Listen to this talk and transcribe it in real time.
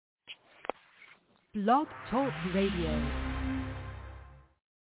Blog Talk Radio.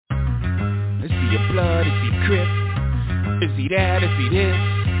 Is he your blood? Is he Crip? Is he that? Is he this?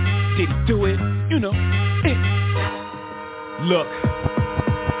 Did he do it? You know. Look,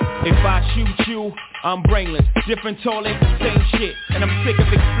 if I shoot you, I'm brainless. Different toll, ain't the same shit. And I'm sick of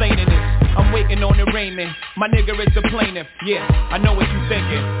explaining this. I'm waiting on arraignment. My nigga is the plaintiff. Yeah, I know what you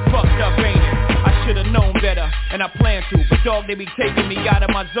thinking. Fucked up, ain't it? I should've known better, and I plan to. But dog, they be taking me out of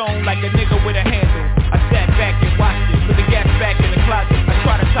my zone like a nigga with a handle. I sat back and watched it, put the gas back in the closet. I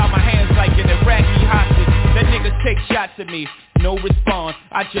try to tie my hands like an Iraqi hostage. That nigga take shots at me, no response.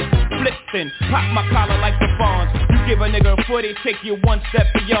 I just flipped and pop my collar like the fawns. You give a nigga a foot, it take you one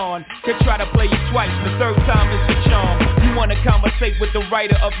step beyond. Could try to play you twice, the third time is the charm. You wanna conversate with the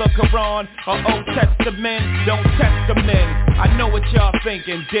writer of the Quran or Old Testament? Don't test the men. I know what y'all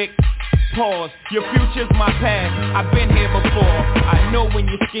thinking, dick. Pause, your future's my past. I've been here before. I know when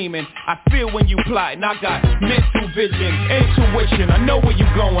you're scheming, I feel when you plotting. I got mental vision, intuition. I know where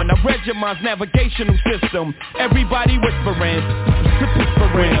you're going. I read your mind's navigational system. Everybody whispering,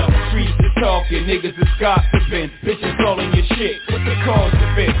 whispering. Streets is talking, niggas is gossiping. Bitches calling your shit. What's the cause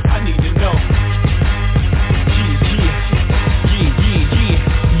of it? I need to know.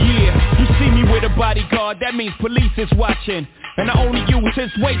 Yeah. You see me with a bodyguard, that means police is watching. And I only use his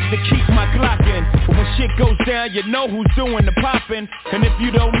weight to keep my Glock in. But when shit goes down, you know who's doing the popping. And if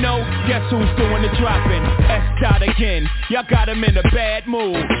you don't know, guess who's doing the dropping? S. again, y'all got him in a bad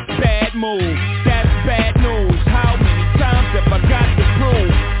mood. Bad mood, that's bad news. How many times have I got to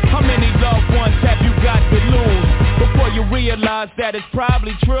prove? How many loved ones have you got to lose before you realize that it's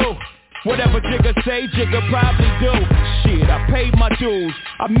probably true? Whatever Jigga say, Jigga probably do. Shit, I paid my dues,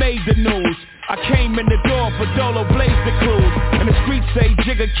 I made the news. I came in the door for Dolo Blaze the Cruise. And the streets say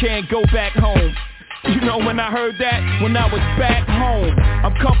Jigga can't go back home. You know when I heard that? When I was back home.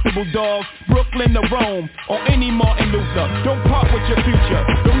 I'm comfortable, dog. Brooklyn to Rome. Or any Martin Luther. Don't part with your future.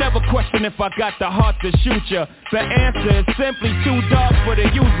 Don't ever question if I got the heart to shoot ya. The answer is simply too dark for the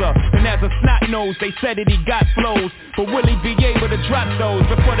user. And as a snot nose, they said that he got flows. But will he be able to drop those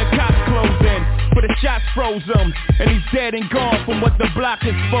before the cops close in? But the shots froze him. And he's dead and gone from what the block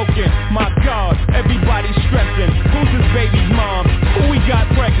has spoken. My God, everybody's stressing. Who's his baby's mom? Who we got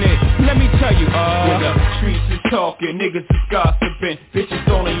pregnant? Let me tell you, when the streets is talking, niggas is gossiping. Bitches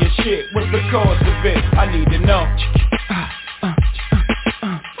on your shit, what's the cause of it? I need to know.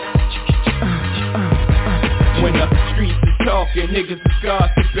 When the streets is talking, niggas is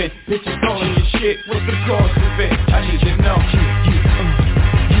gossiping. Bitches on your shit, what's the cause of it? I need to know.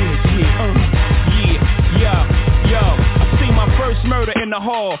 Yo, I seen my first murder in the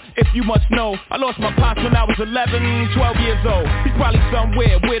hall. If you must know, I lost my pops when I was 11, 12 years old. He's probably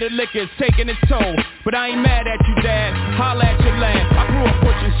somewhere where the liquor's taking its toll. But I ain't mad at you, Dad. Holla at your land. I grew up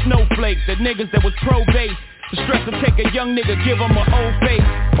pushing snowflakes at niggas that was pro-base. The stress to take a young nigga, give him an old face.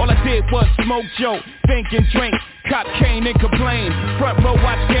 All I did was smoke, joke, think and drink. Cop cane and complain. Front row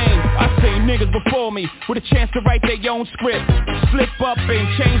watch game. I seen niggas before me with a chance to write their own script. Slip up and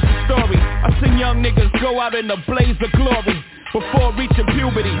change the story. I seen young niggas go out in a blaze of glory before reaching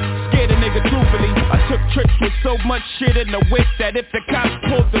puberty. Scared a nigga truthfully. I took trips with so much shit in the whip that if the cops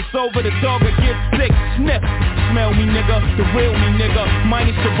pulled us over, the dog would get sick. Sniff. Smell me, nigga. The real me, nigga.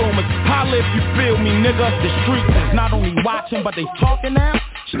 Minus the rumors. Holla if you feel me, nigga. The street is not only watching, but they talking now.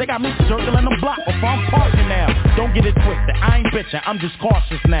 They got me circling the block before I'm parking now. Don't get it twisted, I ain't bitching, I'm just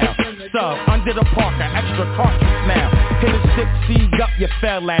cautious now. Sub, under the parker, extra cartridge now. Hit a 6 seed up, you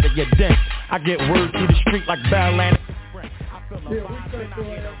fell at it, you dent. I get word through the street like Bell and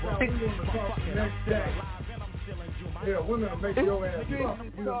yeah, women will make your ass up.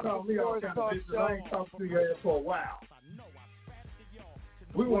 You done call me all kinds of bitches. I ain't talked to your ass for a while.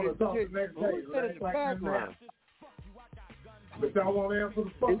 We want to talk the next day. That's like that. But y'all want to answer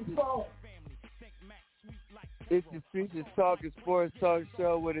the fucking phone. It's the Streets Talking Sports Talk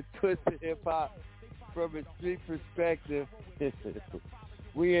Show with a twist of hip-hop from a street perspective.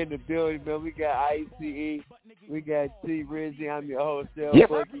 We in the building, man. We got ICE. We got T. Rizzy. I'm your host,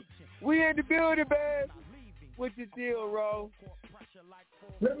 Boogie. We in the building, man. What's your deal, Ro?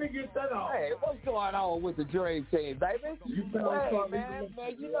 Let me get that off. Hey, what's going on with the Dream Team, baby? Man,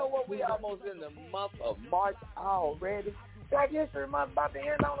 you know what? We almost in the month of March already. Black History Month about to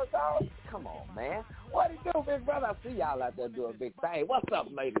end on us all. Come on, man. What it do, big brother? I see y'all out there doing big thing. What's up,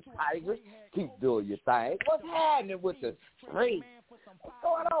 ladies tigers? Keep doing your thing. What's happening with the streets? What's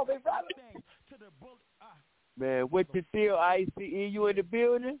going on, big brother? Man, what's your deal, ICE? You in the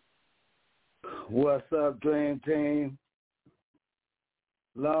building? What's up, Dream Team?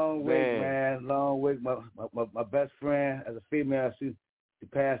 Long week, man. Long week. My best friend, as a female, she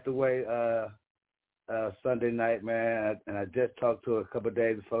passed away Sunday night, man, and I just talked to her a couple of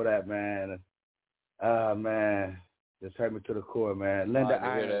days before that, man. Man, just hurt me to the core, man. Linda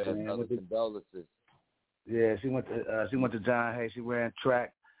Irons, man. Condolences. Yeah, she went to John Hay. She ran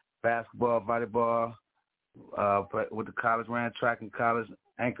track, basketball, volleyball. With the college, ran track in college.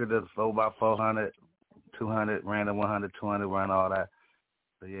 Anchored the about 400, 200, ran the 100, 200, ran all that.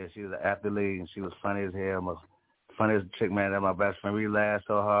 So yeah, she was an athlete and she was funny as hell. Funniest chick, man. That's my best friend. We laughed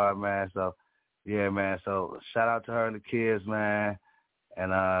so hard, man. So yeah, man. So shout out to her and the kids, man.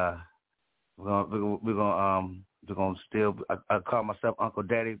 And we're gonna still. I call myself Uncle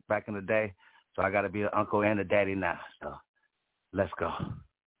Daddy back in the day, so I got to be an uncle and a daddy now. So let's go.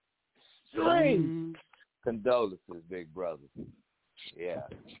 Condolences, big brother. Yeah,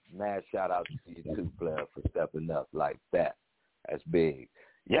 mad shout out to you too, player, for stepping up like that. That's big.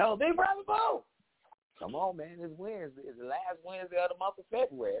 Yo, big brother, Bo. Come on, man. It's Wednesday. It's the last Wednesday of the month of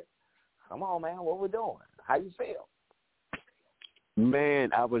February. Come on, man. What we doing? How you feel?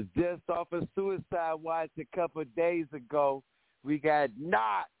 Man, I was just off a suicide watch a couple of days ago. We got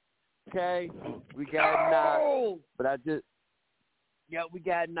knocked, okay? We got knocked. But we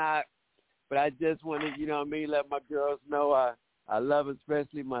got knocked. But I just wanted, let my girls know I love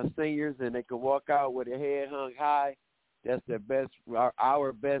especially my seniors, and they can walk out with their head hung high. That's their best,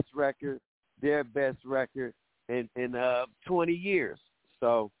 our best record, their best record in 20 years.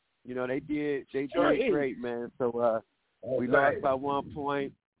 So, they did great, man. So we lost by 1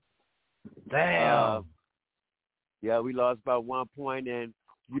 point. Damn. We lost by 1 point, and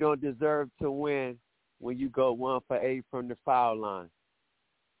you don't deserve to win when you go 1 for 8 from the foul line.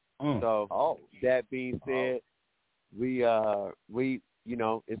 So that being said, we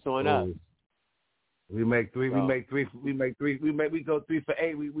it's on us. We make three. We go 3 for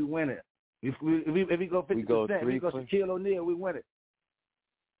 8. We win it. If we go 50%, if we go Shaquille O'Neal, we win it.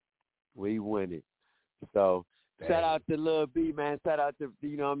 We win it. So shout out to Lil B, man. Shout out to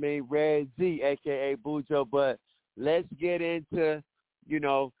Red Z, aka Bujo. But let's get into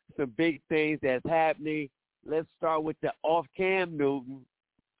some big things that's happening. Let's start with the off Cam Newton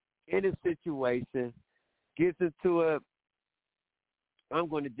in a situation, gets into I'm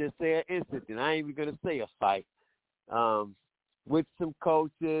going to just say an incident. I ain't even going to say a fight. With some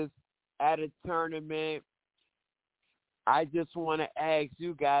coaches at a tournament. I just want to ask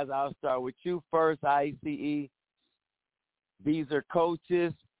you guys, I'll start with you first, ICE. These are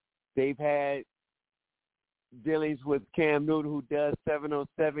coaches. They've had dealings with Cam Newton, who does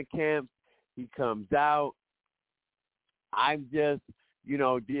 707 camps. He comes out. I'm just,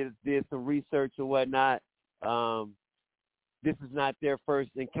 did some research and whatnot. This is not their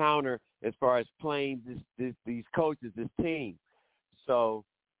first encounter as far as playing these coaches, this team. So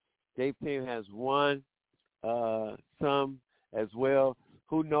Dave team has won some as well.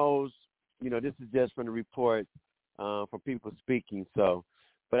 Who knows? This is just from the reports from people speaking. So,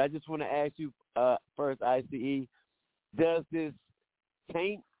 but I just want to ask you first, ICE, does this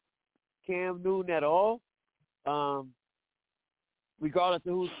taint Cam Newton at all? Regardless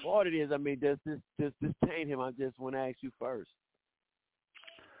of whose fault it is, I mean, does this taint him? I just want to ask you first.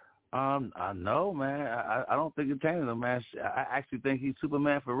 I know, man. I don't think it tainted him, man. I actually think he's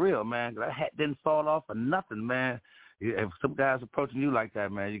Superman for real, man. That hat didn't fall off for nothing, man. If some guy's approaching you like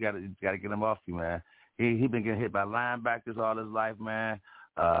that, man, you gotta get him off you, man. He been getting hit by linebackers all his life, man.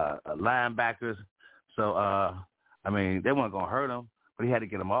 Linebackers. So I mean, they weren't gonna hurt him, but he had to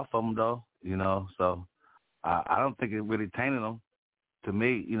get him off of them though, So I don't think it really tainted him. To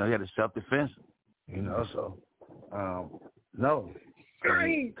me, he had a self-defense, So no.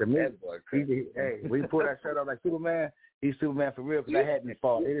 To me, when he pulled that shirt off like Superman, he's Superman for real because that hat didn't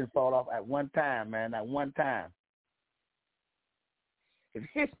fall. It didn't fall off at one time, man. Not one time.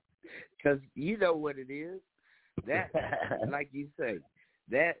 Because you know what it is. That, like you say,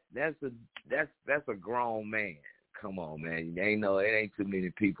 that's a grown man. Come on, man. It ain't too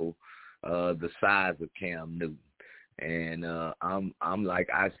many people the size of Cam Newton. And I'm like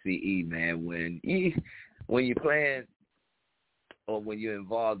ICE, man. When you're playing or when you're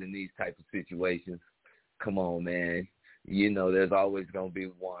involved in these type of situations, come on, man. There's always gonna be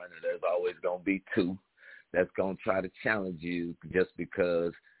one, or there's always gonna be two that's gonna try to challenge you just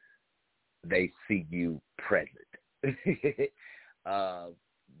because they see you present.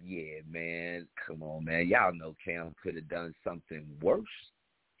 Yeah, man. Come on, man. Y'all know Cam could have done something worse,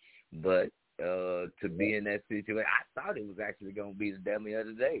 but to be in that situation, I thought it was actually going to be the dummy of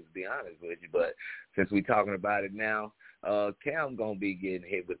the day, to be honest with you. But since we're talking about it now, Cam going to be getting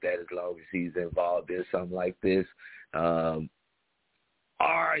hit with that as long as he's involved in something like this. Are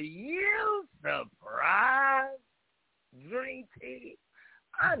you surprised, Dream Team?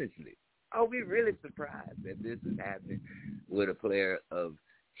 Honestly, Are we really surprised that this is happening with a player of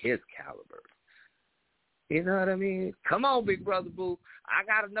his caliber? You know what I mean? Come on, big brother Boo. I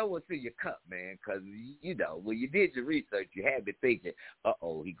got to know what's in your cup, man, because, you know, when you did your research, you had me thinking,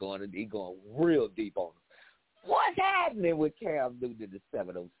 he going real deep on us. What's happening with Cam Newton in the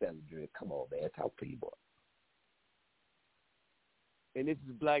 707 drill? Come on, man. Talk to you, boy. And this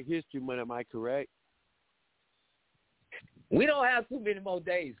is Black History Month, am I correct? We don't have too many more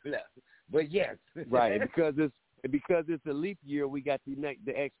days left, but yes. Right, and because it's a leap year, we got the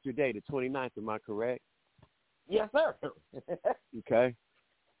extra day, the 29th, am I correct? Yes, sir. Okay.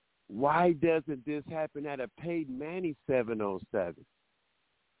 Why doesn't this happen at a Peyton Manning 707?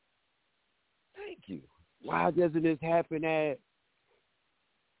 Thank you. Why doesn't this happen at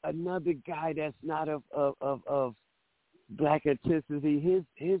another guy that's not of black ethnicity,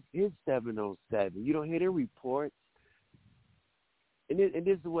 his 707? You don't hear the reports. And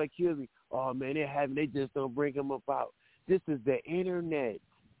this is what kills me. Oh, man, they just don't bring him about. This is the internet.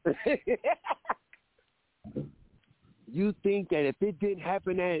 You think that if it didn't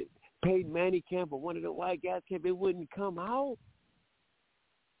happen at Peyton Manning camp or one of the white guys camp, it wouldn't come out?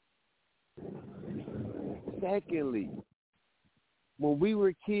 Secondly, when we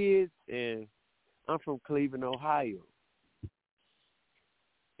were kids, and I'm from Cleveland, Ohio,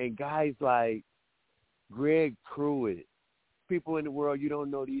 and guys like Greg Pruitt, people in the world, you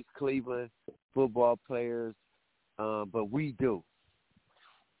don't know these Cleveland football players, but we do.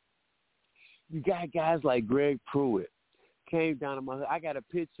 You got guys like Greg Pruitt. Came down to my hood. I got a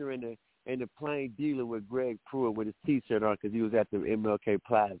picture in the Plain Dealer with Greg Pruitt with his T-shirt on because he was at the MLK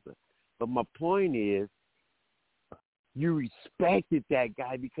Plaza. But my point is, you respected that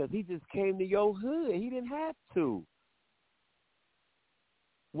guy because he just came to your hood. He didn't have to.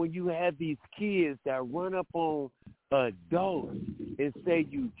 When you have these kids that run up on adults and say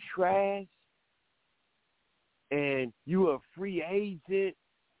you trash and you a free agent,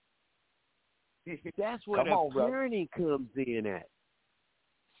 that's where parenting comes in at.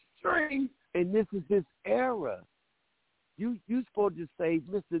 And this is this era. You supposed to say,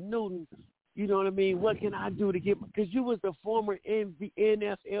 Mr. Newton, you know what I mean? What can I do to get? Because you was the former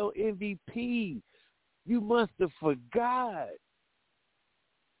NFL MVP. You must have forgot.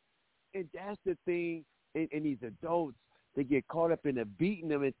 And that's the thing. And these adults, they get caught up in the beating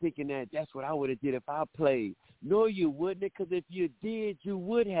them and thinking that that's what I would have did if I played. No, you wouldn't, because if you did, you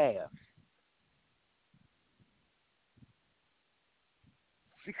would have.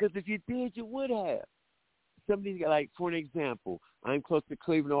 Because if you did, you would have. Some of these guys, like, for an example, I'm close to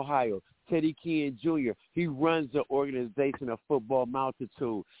Cleveland, Ohio. Teddy Kean Jr., he runs the organization of Football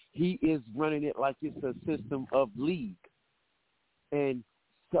Multitude. He is running it like it's a system of league. And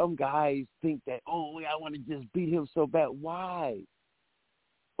some guys think that, I want to just beat him so bad. Why?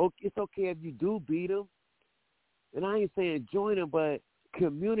 It's okay if you do beat him. And I ain't saying join him, but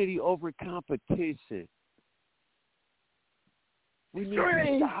community over competition. We need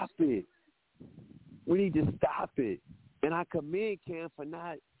to stop it. We need to stop it. And I commend Cam for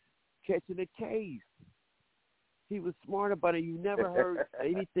not catching the case. He was smart about it. You never heard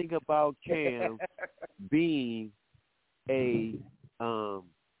anything about Cam being a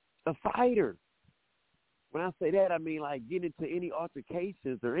fighter. When I say that, I mean like getting into any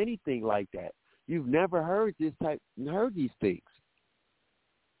altercations or anything like that. You've never heard these things.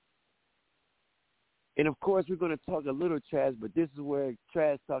 And, of course, we're going to talk a little trash, but this is where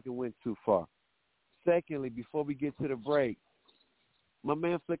trash talking went too far. Secondly, before we get to the break, my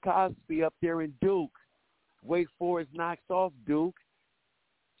man Flickosby up there in Duke. Wake Forest knocks off Duke.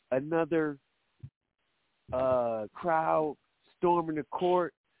 Another crowd storming the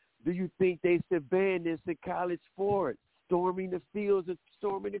court. Do you think they should ban this in college sports? Storming the fields and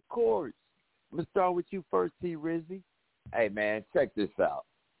storming the courts. I'm going to start with you first, T. Rizzy. Hey, man, check this out.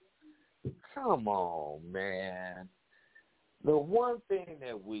 Come on, man. The one thing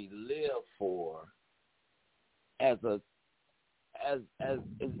that we live for as a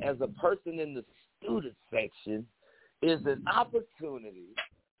person in the student section is an opportunity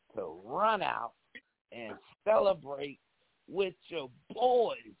to run out and celebrate with your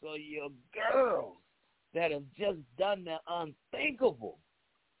boys or your girls that have just done the unthinkable.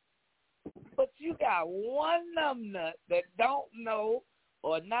 But you got one numbnut that don't know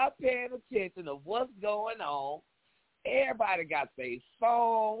or not paying attention to what's going on. Everybody got their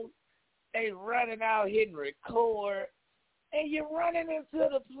phones. They running out hitting record. And you're running into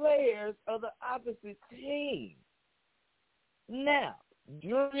the players of the opposite team. Now,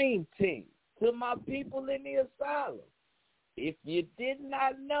 dream team, to my people in the asylum, if you did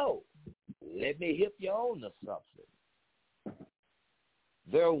not know, let me hip you on to something.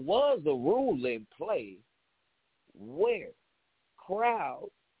 there was a rule in play where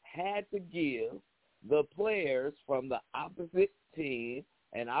crowds had to give the players from the opposite team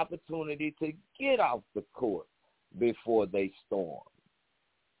an opportunity to get off the court before they stormed.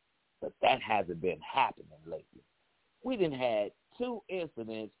 But that hasn't been happening lately. We done had 2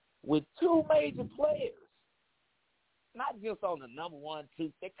 incidents with 2 major players. Not just on the number 1,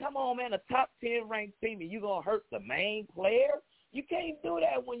 2. Come on, man, a top 10 ranked team, and you going to hurt the main player? You can't do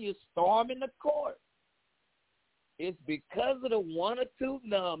that when you're storming the court. It's because of the 1 or 2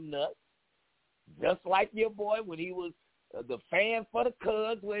 numbnuts, just like your boy when he was the fan for the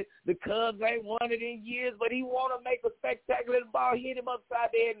Cubs, when the Cubs ain't won it in years, but he want to make a spectacular ball, hit him upside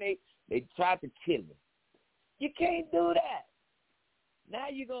there, and they tried to kill him. You can't do that. Now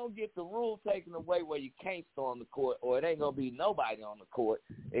you're going to get the rule taken away where you can't storm the court, or it ain't going to be nobody on the court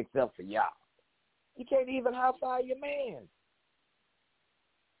except for y'all. You can't even high-five your man.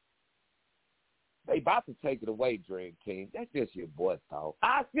 They about to take it away, Dream King. That's just your boy talk.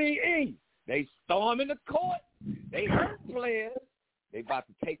 ICE. They storming the court. They hurt players. They about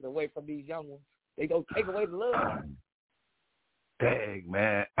to take it away from these young ones. They going to take away the love. Dang,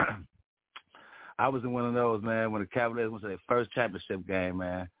 man. I was in one of those, man, when the Cavaliers went to their first championship game,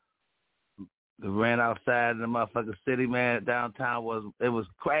 man. They ran outside in the motherfucking city, man. Downtown it was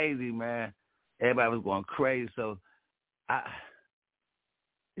crazy, man. Everybody was going crazy. So, like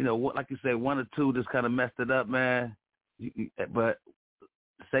you said, 1 or 2 just kind of messed it up, man. But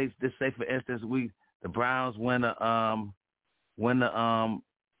say for instance, the Browns win the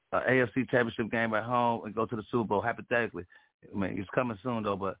AFC championship game at home and go to the Super Bowl. Hypothetically, I mean, it's coming soon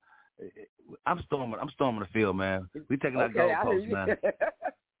though, but. I'm storming the field, man. We taking our goalposts, man.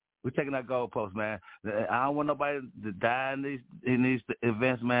 We taking our goalposts, man. I don't want nobody to die in these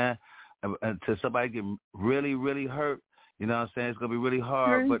events, man. Until somebody get really, really hurt, you know what I'm saying? It's gonna be really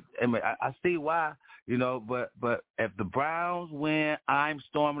hard. But I mean, I see why, But if the Browns win, I'm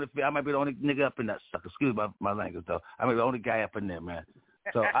storming the field. I might be the only nigga up in that sucker. Excuse my language, though. I might be the only guy up in there, man.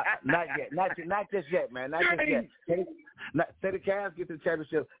 So not yet, not just yet, man, not just yet. Say the Cavs get to the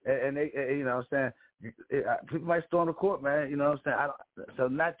championship, and they, you know what I'm saying? People might storm the court, man. You know what I'm saying? So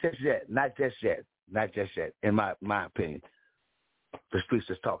not just yet, in my opinion. The streets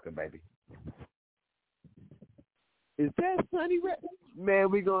is talking, baby. Is that Sonny Ray? Man,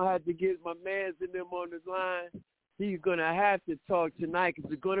 we're going to have to get my mans in them on the line. He's going to have to talk tonight because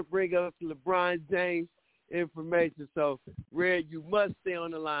we're going to bring up LeBron James information. So, Red, you must stay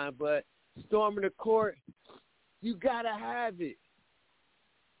on the line. But storming the court, you got to have it.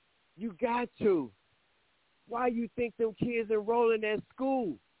 You got to. Why you think them kids enrolling at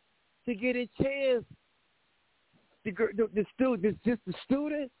school? To get a chance. The students, just the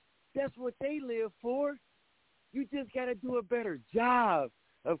students, that's what they live for. You just got to do a better job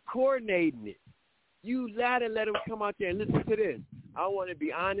of coordinating it. You got to let them come out there and listen to this. I want to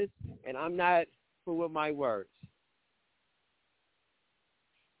be honest, and I'm not full with my words.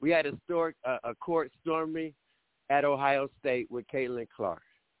 We had a court storming at Ohio State with Caitlin Clark.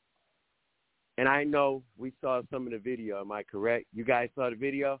 And I know we saw some of the video. Am I correct? You guys saw the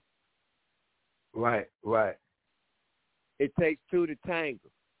video? Right. It takes 2 to tangle.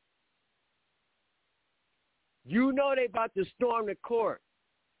 You know they about to storm the court.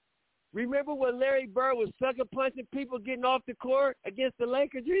 Remember when Larry Bird was sucker punching people getting off the court against the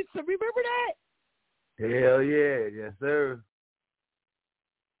Lakers? You remember that? Hell yeah. Yes, sir.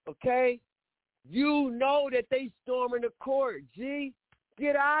 Okay? You know that they storming the court, G.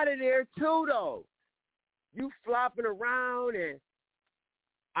 Get out of there, too, though. You flopping around, and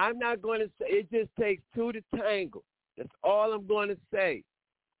I'm not going to say it just takes 2 to tangle. That's all I'm going to say.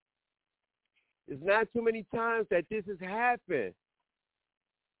 There's not too many times that this has happened.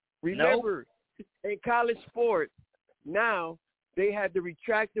 Remember, in college sports, now they have the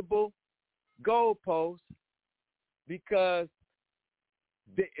retractable goalposts because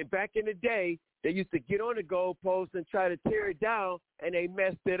back in the day, they used to get on the goalpost and try to tear it down, and they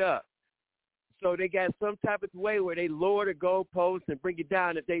messed it up. So they got some type of way where they lower the goalpost and bring it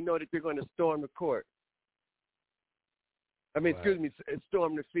down if they know that they're going to storm the court.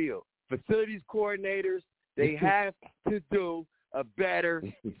 Storm the field. Facilities coordinators, they have to do a better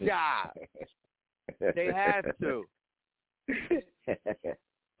job. They have to.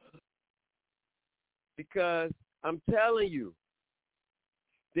 Because I'm telling you,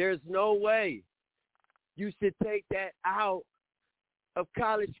 there's no way you should take that out of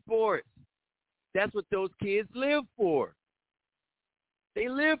college sports. That's what those kids live for. They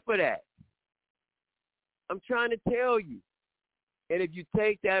live for that. I'm trying to tell you. And if you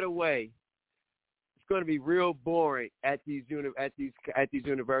take that away, it's going to be real boring at these universities,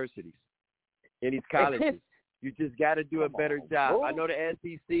 in these colleges. You just got to do a better job. I know the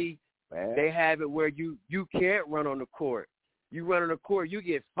SEC, they have it where you can't run on the court. You run on the court, you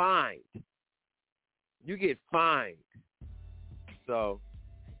get fined. So,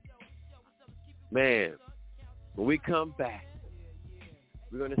 man, when we come back,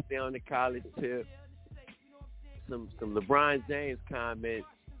 we're going to stay on the college tip. Some LeBron James comments,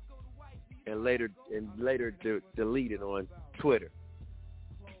 and later deleted on Twitter.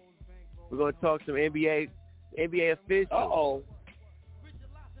 We're going to talk some NBA officials.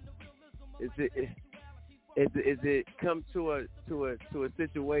 Is it come to a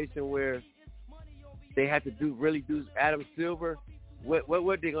situation where they have to really do Adam Silver? What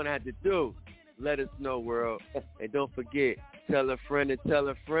they're going to have to do? Let us know, world. And don't forget, tell a friend to tell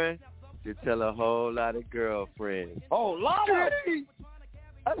a friend to tell a whole lot of girlfriends. Oh, lot of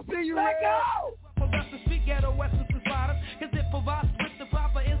I see you, Let go. Cause it provides with the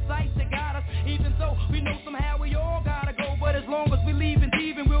proper insights that guide us. Even though we know somehow we all gotta go, but as long as we leaving,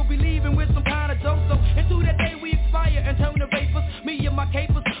 we'll be leaving with some kind of dope. So into that day we expire and turn to vapors. Me and my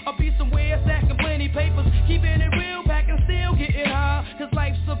capers, I'll be somewhere stacking plenty papers, keeping it real, packing still getting high. Cause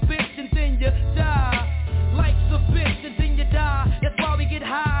life's a bitch and then you die. Life's a bitch and then you die. That's why we get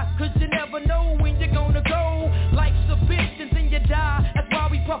high, cause you never know when you're gonna go. Life's a bitch and then you die. That's why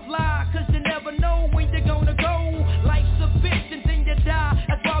we puff lie, cause you never know when you're gonna go. Life's a bitch and then you die.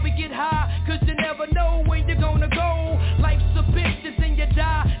 That's why we get high, cause you never know when you're gonna go. Life's a bitch and then you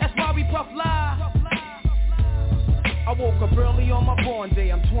die. That's why we puff lie. I woke up early on my born day.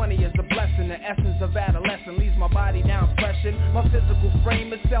 I'm 20 is a blessing. The essence of adolescence leaves my body down freshened. My physical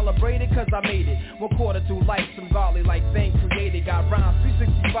frame is celebrated cause I made it. 1/4 through life, some godly like thing created. Got rhymes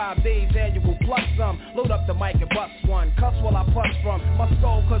 365 days annual plus some. Load up the mic and bust one. Cuss while I push from my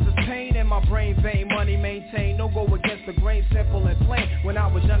skull cause it's pain in my brain vein. Money maintained, no go against the grain, simple and plain. When I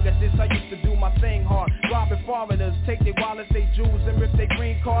was younger, this I used to do my thing hard. Robbing foreigners, take their wallets, they jewels and rip their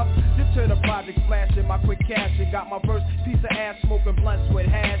green cards. Dip to the project, flashing my quick cash and got my first piece of ass, smoking blunts with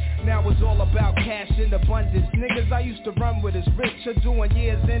hash. Now it's all about cash in abundance. Niggas I used to run with is rich, are doing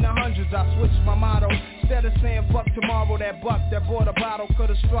years in the hundreds. I switched my motto. Instead of saying fuck tomorrow, that buck that bought a bottle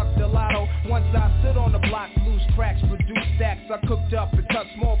could've struck the lotto. Once I stood on the block, loose cracks, produce stacks. I cooked up and cut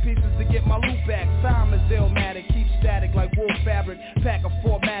small pieces to get my loot back. Time is illmatic, keep static like wool fabric. Pack of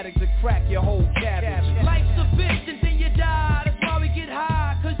 4-matic to crack your whole cabbage. Life's a bitch and then you die. That's why we get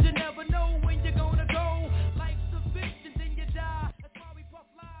high, cause you never know when you're gonna go.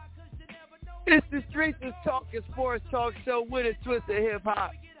 It's the Streets is Talking Sports Talk Show with a twist of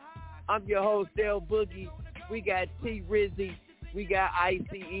hip-hop. I'm your host, Dale Boogie. We got T. Rizzy. We got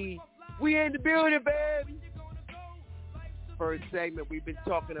ICE. We in the building, baby. First segment, we've been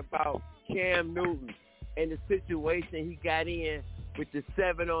talking about Cam Newton and the situation he got in with the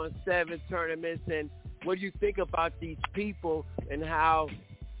 7-on-7 tournaments. And what do you think about these people and how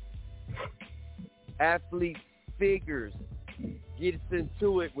athlete figures gets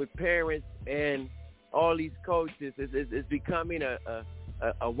into it with parents and all these coaches? It's becoming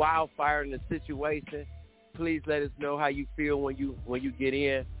a wildfire in the situation. Please let us know how you feel when you get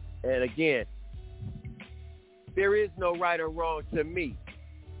in. And again, there is no right or wrong to me.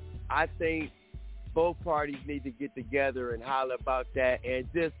 I think both parties need to get together and holler about that and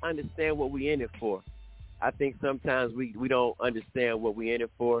just understand what we in it for. I think sometimes we don't understand what we in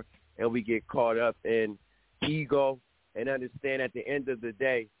it for, and we get caught up in ego. And understand at the end of the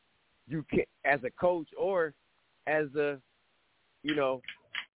day, you can, as a coach or as a,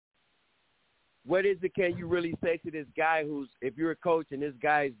 what is it can you really say to this guy who's, if you're a coach and this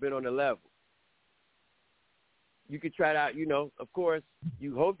guy has been on the level? You could try it out, of course,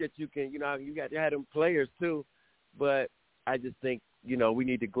 you hope that you can, you got to have them players too, but I just think, we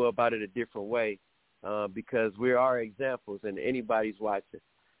need to go about it a different way because we are examples and anybody's watching.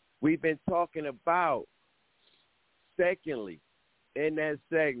 We've been talking about, secondly, in that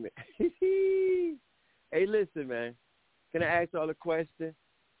segment. Hey, listen, man. Can I ask y'all a question?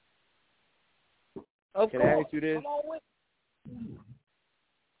 Of Can course. I ask you this? Come on with.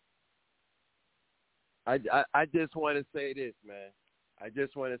 I just want to say this, man. I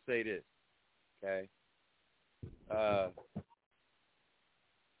just want to say this, okay?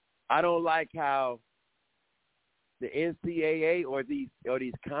 I don't like how the NCAA or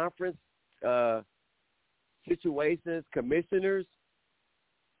these conference situations, commissioners,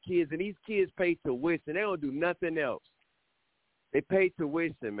 kids, and these kids pay tuition. They don't do nothing else. They pay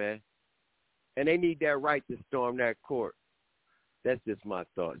tuition, man, and they need that right to storm that court. That's just my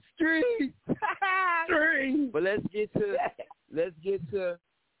thought. Streets. Streets. But let's get to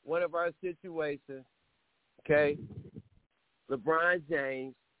one of our situations. okay? LeBron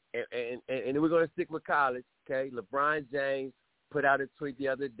James, and we're going to stick with college, okay? LeBron James put out a tweet the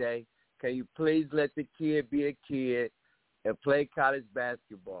other day, can you please let the kid be a kid and play college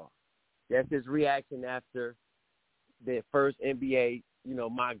basketball? That's his reaction after the first NBA,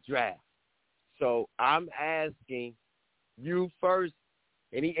 mock draft. So I'm asking you first,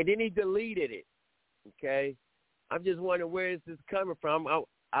 and then he deleted it, okay? I'm just wondering where is this coming from.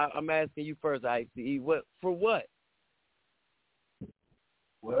 I'm asking you first, ICE. For what?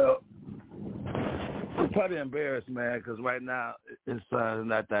 Well, I'm probably embarrassed, man, because right now it's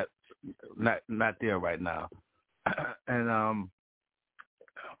not there right now. And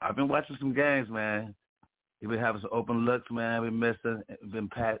I've been watching some games, man. He been having some open looks, man. Been missing.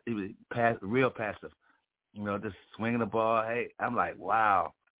 Real passive. Just swinging the ball. Hey, I'm like,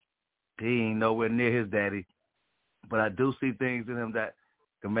 wow. He ain't nowhere near his daddy. But I do see things in him that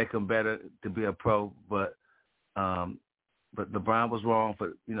can make him better to be a pro. But LeBron was wrong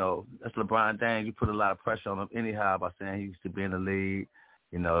for, that's LeBron James. You put a lot of pressure on him anyhow by saying he used to be in the league.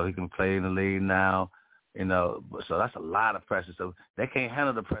 He can play in the league now. So that's a lot of pressure. So they can't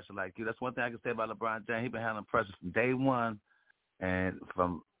handle the pressure like you. That's one thing I can say about LeBron James. He's been handling pressure from day one, and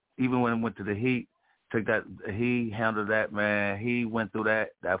from even when he went to the Heat, he handled that, man. He went through that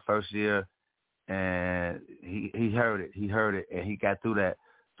first year, and he heard it. He heard it, and he got through that.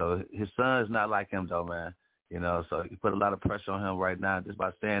 So his son is not like him, though, man. So he put a lot of pressure on him right now just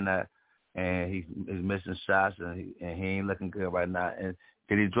by saying that, and he's missing shots, and he ain't looking good right now. And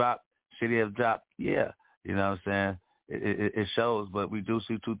did he drop? Should he have dropped? Yeah. You know what I'm saying? It shows, but we do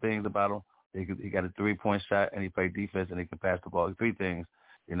see two things about him. He got a 3-point shot, and he played defense, and he can pass the ball. 3 things,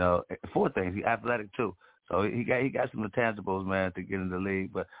 4 things. He's athletic too, so he got some intangibles, man, to get in the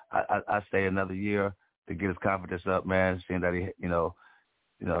league. But I say another year to get his confidence up, man. Seeing that he,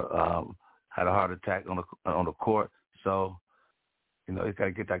 had a heart attack on the court, so he's got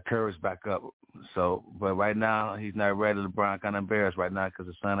to get that courage back up. So, but right now he's not ready. LeBron kind of embarrassed right now because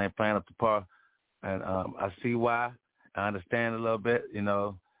his son ain't playing up to par. And I see why. I understand a little bit.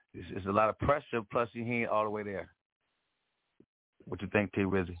 It's a lot of pressure, plus he ain't all the way there. What you think, T.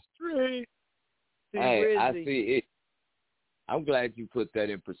 Rizzy? Hey, I see it. I'm glad you put that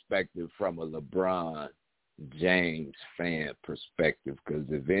in perspective from a LeBron James fan perspective, because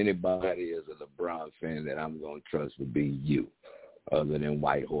if anybody is a LeBron fan that I'm going to trust would be you, other than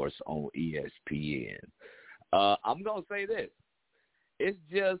White Horse on ESPN. I'm going to say this. It's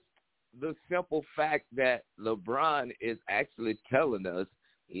just the simple fact that LeBron is actually telling us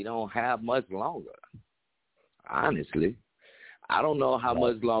he don't have much longer. Honestly, I don't know how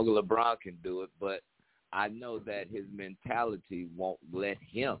much longer LeBron can do it, but I know that his mentality won't let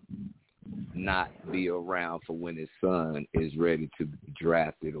him not be around for when his son is ready to be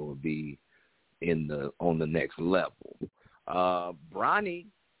drafted or be on the next level. Bronny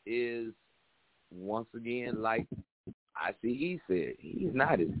is, once again, like ICE said, he's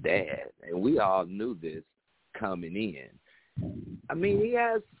not his dad, and we all knew this coming in. I mean, he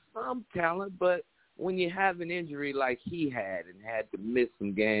has some talent, but when you have an injury like he had and had to miss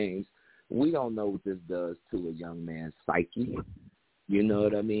some games, we don't know what this does to a young man's psyche. You know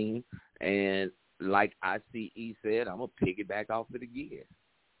what I mean? And like ICE said, I'm going to piggyback off it again.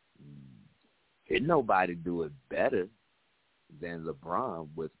 Did nobody do it better than LeBron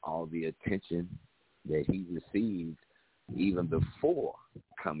with all the attention that he received even before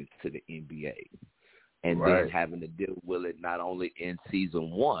coming to the NBA. And then having to deal with it not only in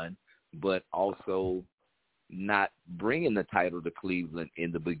season 1, but also not bringing the title to Cleveland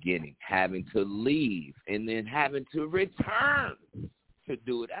in the beginning, having to leave, and then having to return to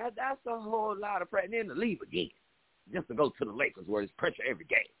do it. That's a whole lot of pressure. And then to leave again, just to go to the Lakers where there's pressure every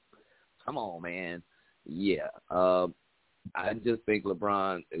game. Come on, man. Yeah. I just think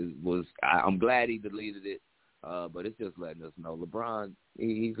LeBron I'm glad he deleted it, but it's just letting us know. LeBron,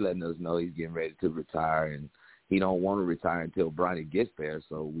 he's letting us know he's getting ready to retire, and he don't want to retire until Bronny gets there,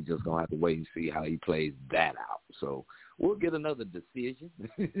 so we just going to have to wait and see how he plays that out. So we'll get another decision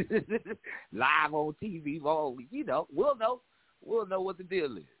live on TV. We'll know what the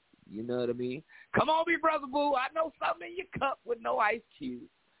deal is. You know what I mean? Come on, me brother Boo. I know something in your cup with no ice cube.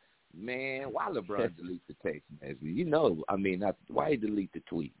 Man, why LeBron delete the text message? Why he delete the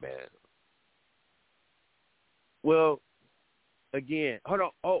tweet, man? Well, again, hold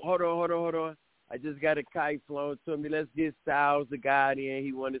on. I just got a kite flown to me. Let's get Styles the God in.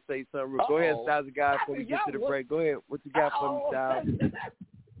 He wanted to say something. Go ahead, Styles the God, before we get to the break. Go ahead. What you got for me, Styles?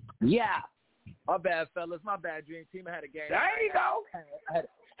 Yeah. My bad, fellas. My bad, Dream Team. I had a game. There you go.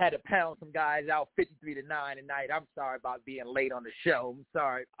 had to pound some guys out 53-9 tonight. I'm sorry about being late on the show. I'm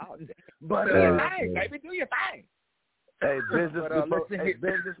sorry. But hey, baby, do your thing. Hey,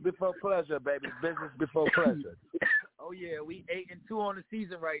 business before pleasure, baby. Business before pleasure. Oh yeah, we 8-2 on the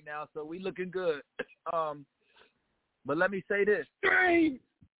season right now, so we looking good. But let me say this.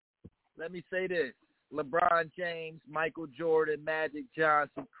 LeBron James, Michael Jordan, Magic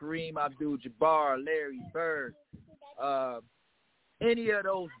Johnson, Kareem Abdul-Jabbar, Larry Bird, any of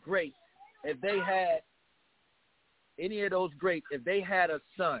those greats, if they had a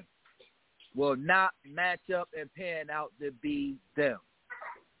son, will not match up and pan out to be them.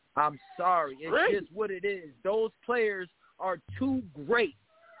 I'm sorry. It's just what it is. Those players are too great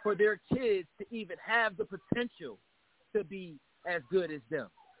for their kids to even have the potential to be as good as them.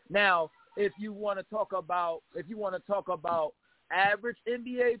 Now, if you want to talk about average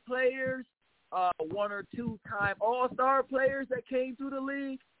NBA players, 1 or 2 time All-Star players that came through the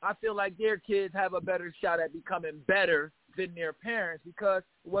league, I feel like their kids have a better shot at becoming better than their parents because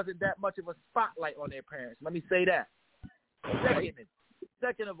it wasn't that much of a spotlight on their parents. Let me say that.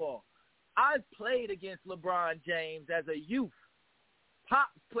 Second of all, I've played against LeBron James as a youth.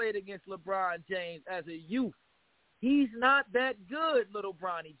 Pops played against LeBron James as a youth. He's not that good, little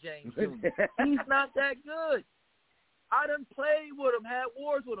Bronny James Jr. He's not that good. I done played with him, had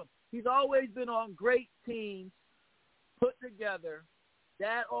wars with him. He's always been on great teams, put together.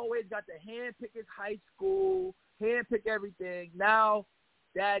 Dad always got to handpick his high school, handpick everything. Now,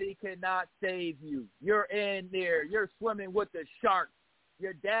 Daddy cannot save you. You're in there. You're swimming with the sharks.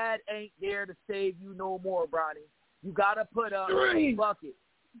 Your dad ain't there to save you no more, Bronny. You got to put up a bucket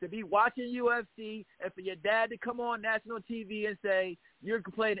to be watching UFC and for your dad to come on national TV and say, you're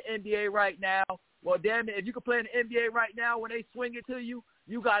playing the NBA right now. Well, damn it, if you can play in the NBA right now when they swing it to you,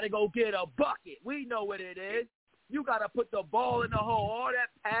 you got to go get a bucket. We know what it is. You got to put the ball in the hole. All that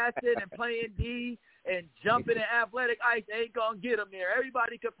passing and playing D and jumping in athletic ice ain't going to get them there.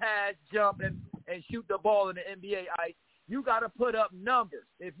 Everybody can pass, jump, and shoot the ball in the NBA ice. You got to put up numbers.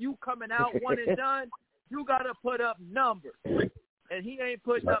 If you coming out one and done, you got to put up numbers. And he ain't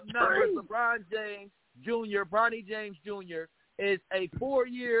putting up numbers. LeBron James Jr., Bronny James Jr., is a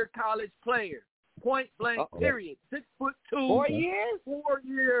 4-year college player. Point blank, period. 6'2". 4 years?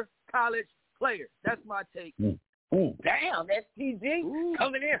 4-year college player. That's my take. Damn, that's TG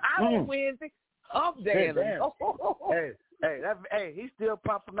coming in hot on Wednesday. I'm damn. Hey, he still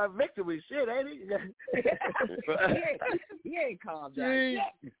popped from that victory shit, ain't he? he ain't calmed down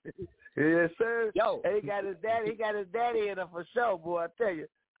yet. Yes, sir. Yo, he got his daddy in him for sure, boy. I tell you.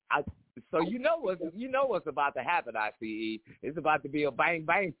 So you know what's about to happen, ICE. It's about to be a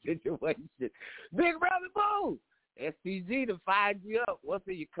bang situation. Big Brother Boo, SCG to find you up. What's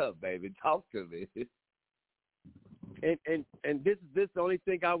in your cup, baby? Talk to me. And this is the only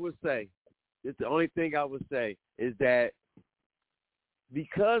thing I would say. It's the only thing I would say is that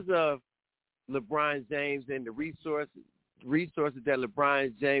because of LeBron James and the resources that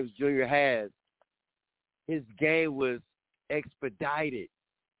LeBron James Jr. has, his game was expedited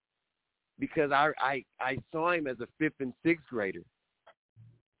because I saw him as a 5th and 6th grader.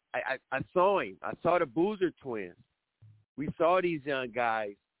 I saw him. I saw the Boozer twins. We saw these young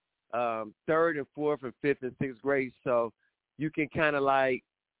guys 3rd and 4th and 5th and 6th grade. So you can kind of like,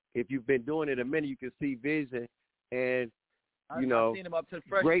 if you've been doing it a minute, you can see vision. And, I've seen him up to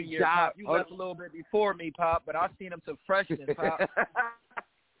freshman great year, job. Pop. You left a little bit before me, Pop, but I've seen him to freshman, Pop.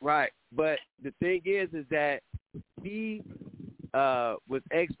 Right. But the thing is that he was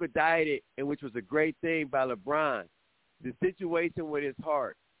expedited, and which was a great thing by LeBron. The situation with his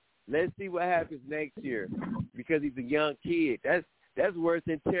heart. Let's see what happens next year because he's a young kid. That's worse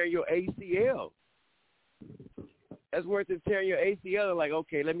than tearing your ACL. That's worse than tearing your ACL. Like,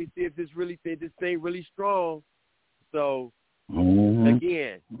 okay, let me see if this thing really strong. So,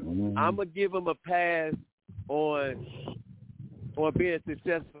 again, I'm going to give him a pass on being a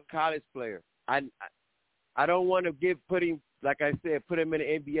successful college player. I don't want to put him in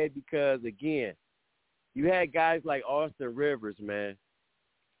the NBA because, again, you had guys like Austin Rivers, man,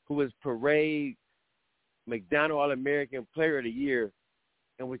 who was Parade McDonald All-American Player of the Year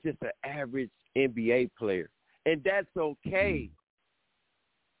and was just an average NBA player. And that's okay.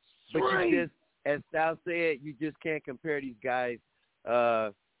 But you just, as Sal said, you just can't compare these guys.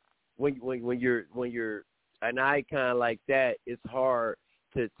 When you're an icon like that, it's hard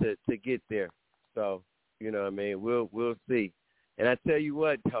to get there. So, you know what I mean? We'll see. And I tell you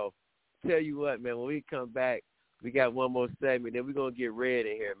what, though. Man, when we come back, we got one more segment. Then we're going to get Red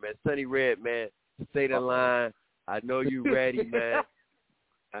in here, man. Sonny Red, man, stay the line. I know you ready, man.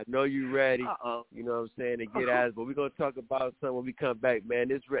 I know you ready. Uh-oh. You know what I'm saying, to get at us. But we're going to talk about something when we come back, man.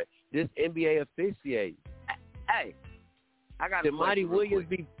 This NBA officiating. Hey, I got Did Monty Williams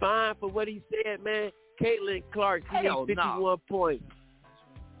be fined for what he said, man? Caitlin Clark, she Hell made 51 points.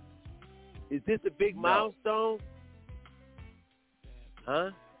 Is this a big milestone? Huh?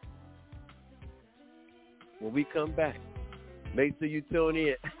 When we come back, make sure you tune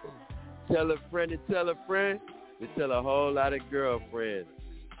in. Tell a friend to tell a friend to tell a whole lot of girlfriends.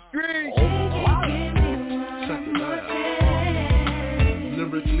 Street! Check it out.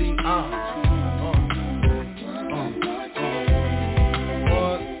 Lyrically,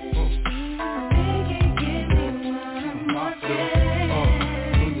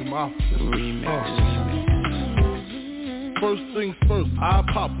 First things first, I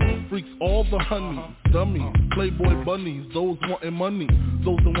pop them, freaks all the honeys, dummies, playboy bunnies, those wanting money.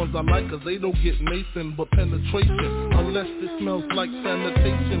 Those the ones I like cause they don't get Nathan but penetration. Unless it smells like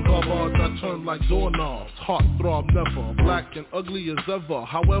sanitation, garbage I turn like doorknobs. Heart throb never, black and ugly as ever.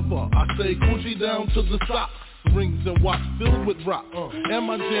 However, I say coochie down to the socks. Rings and watch filled with rock. And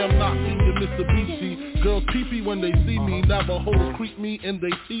my jam knocking your Mitsubishi. Girls pee-pee when they see me. Navajos creep me in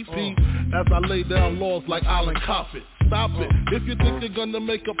they teepee. As I lay down laws like Island Coppet. Stop it, if you think you're gonna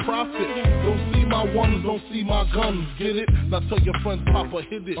make a profit. Don't see my ones, don't see my guns, get it? Now tell your friends Papa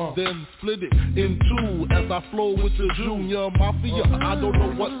hit it, then split it in two. As I flow with the Junior Mafia. I don't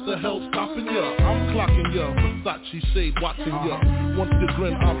know what the hell's stopping ya. I'm clocking ya, Versace shade watching ya. Once you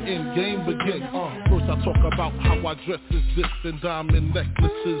grin, I'm in, game begins. First I talk about how I dress is this and diamond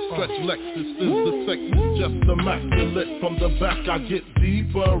necklaces, stretch Lexuses. The sex is just immaculate. From the back I get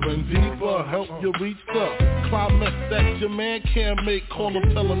deeper and deeper. Help you reach the climax that your man can't make. Call him,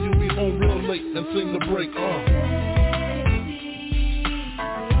 tell him you be home real late and sing the break.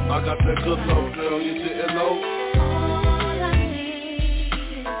 I got that good love, girl, you didn't know.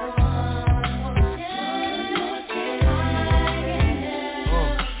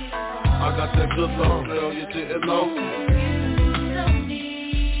 I got that good love, girl, you didn't know.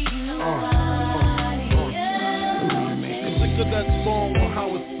 Sick of that song on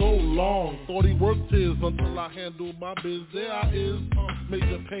how it's so long. Thought he worked his until I handled my biz. There I is,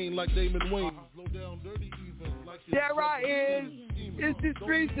 major pain like Damon Wayne. Slow down dirty even like there I is. It's the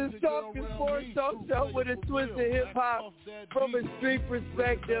Streets is Talking Sports Talk Show with a twist of hip-hop from a street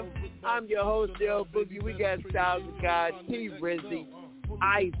perspective. I'm your host, Del Boogie. We got Styles of God, T. Rizzy,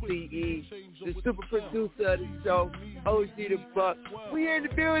 ICE, the super producer of the show, OG the Buck. We in the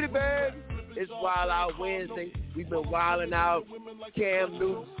building, man. It's Wild Out Wednesday. We've been wilding out. Cam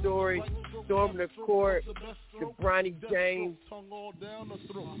Newton story, storming the court, the Bronny James.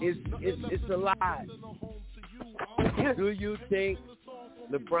 It's a lot. Do you think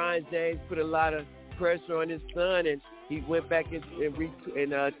LeBron James put a lot of pressure on his son and he went back and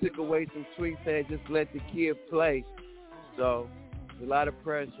took away some tweets saying just let the kid play? So there's a lot of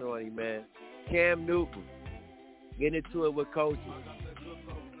pressure on him, man. Cam Newton getting into it with coaches.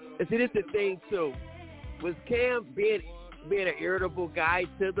 And see, this is the thing too. Was Cam being an irritable guy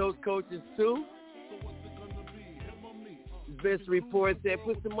to those coaches too? Vince report said,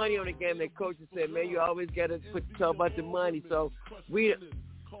 put some money on the game. That coaches said, man, you always got to talk about the money. So we,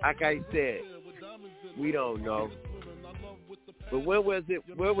 like I said, we don't know. But where was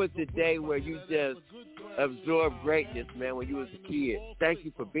the day where you just absorbed greatness, man, when you was a kid? Thank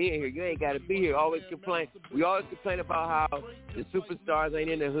you for being here. You ain't got to be here. Always complain. We always complain about how the superstars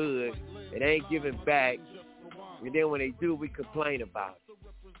ain't in the hood and ain't giving back. And then when they do, we complain about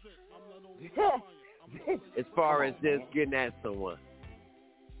it. As far as just getting at someone.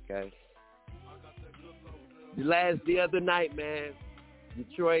 Okay. The other night, man,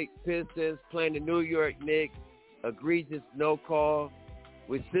 Detroit Pistons playing the New York Knicks. Egregious no call,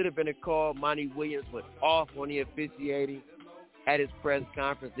 which should have been a call. Monty Williams went off on the officiating at his press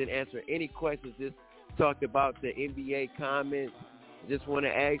conference, didn't answer any questions, just talked about the NBA comments. Just want to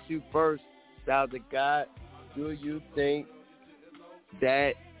ask you first, Styles of God, do you think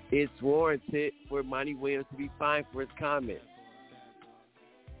that it's warranted for Monty Williams to be fined for his comments?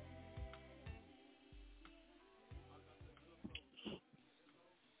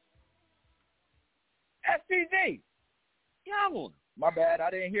 SPG. Yeah, my bad. I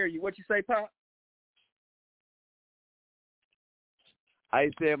didn't hear you. What you say, Pop? I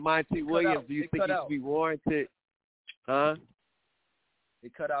said Monty Williams. Do you think he should be warranted? Huh?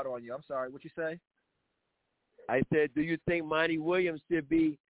 It cut out on you. I'm sorry. What you say? I said, do you think Monty Williams should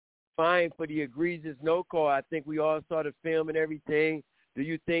be fined for the egregious no call? I think we all saw the film and everything. Do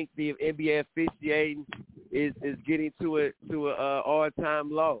you think the NBA officiating is getting to a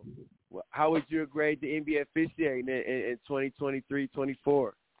all-time low? How would you grade the NBA officiating in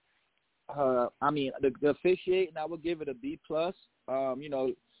 2023-24? I mean, the officiating, I would give it a B+. You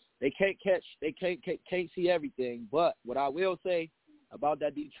know, they can't see everything. But what I will say about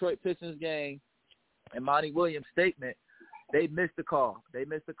that Detroit Pistons game and Monty Williams' statement, they missed the call.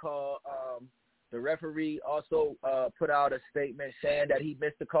 The referee also put out a statement saying that he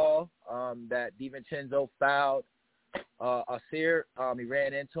missed the call, that DiVincenzo fouled Asir. He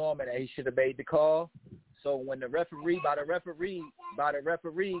ran into him and that he should have made the call. So when the referee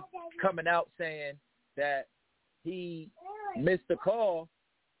coming out saying that he missed the call,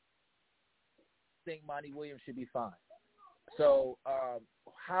 I think Monty Williams should be fined. So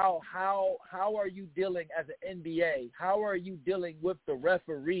how are you dealing as an NBA? How are you dealing with the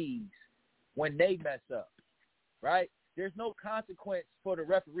referees when they mess up, right? There's no consequence for the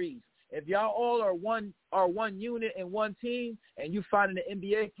referees. If y'all all are one unit and one team, and you finding the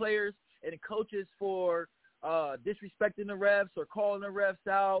NBA players and the coaches for disrespecting the refs or calling the refs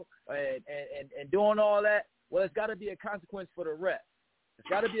out and doing all that, well, it's got to be a consequence for the refs. It's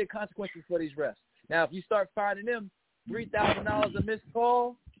got to be a consequence for these refs. Now, if you start finding them $3,000 a missed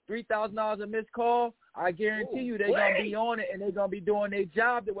call, I guarantee you they're going to be on it and they're going to be doing their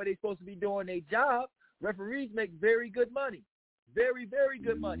job the way they're supposed to be doing their job. Referees make very good money, very, very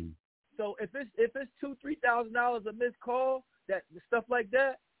good money. So if it's $2,000-$3,000 a missed call, that stuff like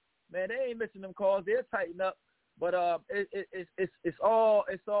that, man, they ain't missing them calls. They'll tighten up. But it's all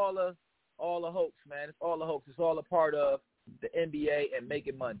a hoax, man. It's all a hoax. It's all a part of the NBA and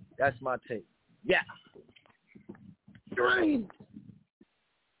making money. That's my take. Yeah. Green.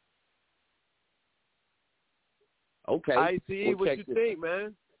 Okay. ICE, what you think,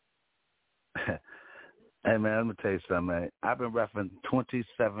 man? Hey, man, let me tell you something, man. I've been refereeing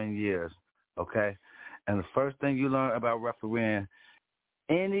 27 years, okay? And the first thing you learn about refereeing,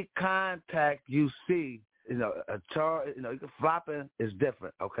 any contact you see, you know, a charge, you know, flopping is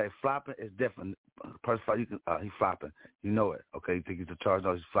different, okay? Flopping is different. Person, you can, he's flopping. You know it, okay? You think he's a charge,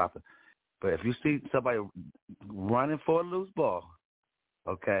 no, he's flopping. But if you see somebody running for a loose ball,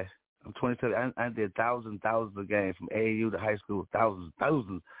 okay, I'm 27. I did thousands of games from AAU to high school, thousands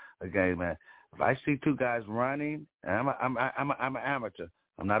of games, man. If I see two guys running, and I'm an amateur,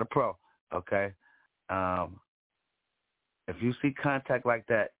 I'm not a pro, okay. If you see contact like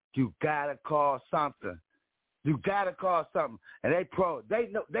that, you gotta call something. And they pro, they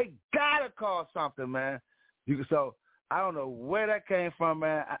know they gotta call something, man. So I don't know where that came from,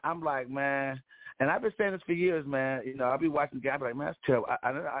 man. I'm like, man, and I've been saying this for years, man. You know, I'll be watching the game, I'll be like, man, that's terrible.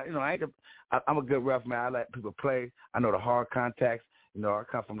 I'm a good ref, man. I let people play. I know the hard contacts. You know, I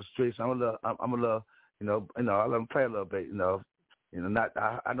come from the streets. So I'm a little, you know, I let them play a little bit. I know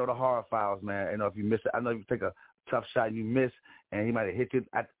the hard fouls, man. You know, if you miss it, I know if you take a tough shot and you miss, and he might have hit you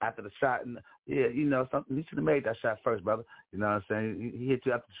after the shot, and yeah, you know, something you should have made that shot first, brother. You know what I'm saying? He hit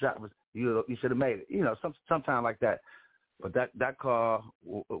you after the shot, you should have made it. You know, sometime like that. But that call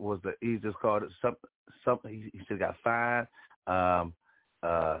was the easiest call. Something he should have got fined,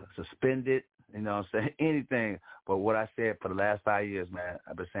 suspended. You know what I'm saying? Anything. But what I said for the last 5 years, man,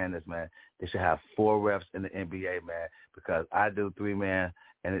 I've been saying this, man. They should have 4 refs in the NBA, man, because I do 3-man,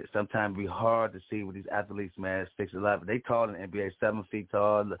 and it sometimes be hard to see with these athletes, man, 6'11". They tall in the NBA, 7 feet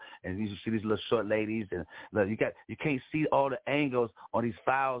tall, and you see these little short ladies, and look, you can't see all the angles on these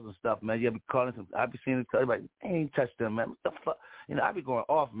fouls and stuff, man. You be calling some. I be seeing them like, I ain't touched them, man. What the fuck? You know, I be going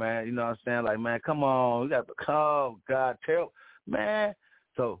off, man. You know what I'm saying? Like, man, come on, oh God, terrible, man.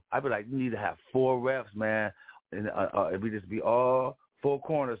 So I be like, you need to have 4 refs, man, and we just be all 4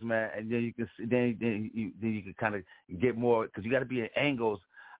 corners, man, and then you can then you can kind of get more, because you got to be in angles.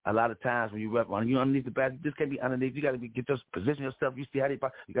 A lot of times when you ref on, you underneath the basket, you just can't be underneath. You got to position yourself. You see how you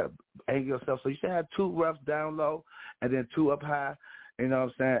got to angle yourself. So you should have 2 refs down low and then 2 up high. You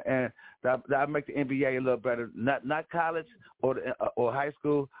know what I'm saying? And that make the NBA a little better. Not college or high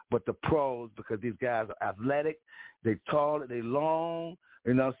school, but the pros, because these guys are athletic, they tall, they long.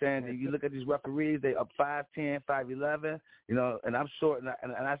 You know what I'm saying? And you look at these referees, they up 5'10", 5'11", you know, and I'm short, and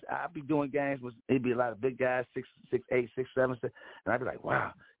I be doing games with, it'd be a lot of big guys, 6'8", 6'7", and I'd be like,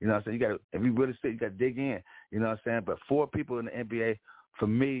 wow, you know what I'm saying? If you really sit, you got to dig in, you know what I'm saying? But 4 people in the NBA, for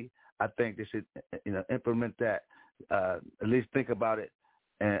me, I think they should, you know, implement that, at least think about it,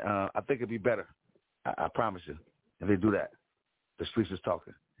 and I think it'd be better. I promise you, if they do that. The streets is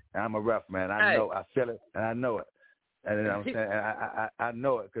talking. And I'm a ref, man. I feel it, and I know it. And you know what I'm saying? I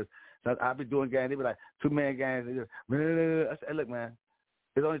know it, because I'll be doing games. They be like 2-man games. I said, look, man,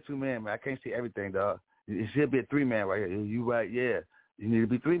 it's only 2 men, man. I can't see everything, dog. It should be a 3-man right here. You right, yeah. You need to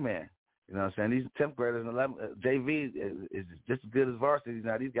be 3-man. You know what I'm saying? These 10th graders and 11th, JV is just as good as varsity.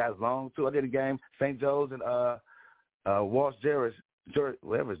 Now, these guys long, too. I did a game, St. Joe's and Walsh Jarris.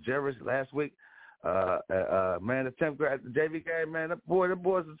 Jervis last week. Man, the 10th grade, the JV game, man, the boys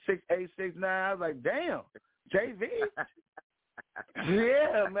are 6'8", 6'9". I was like, damn, JV.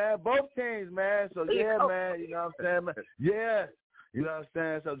 Yeah, man, both teams, man. So yeah, man, you know what I'm saying, man. Yeah, you know what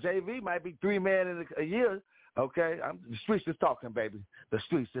I'm saying. So JV might be 3 man in a year. Okay, the streets is talking, baby. The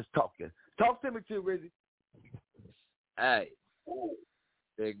streets is talking. Talk to me too, Rizzy. Hey,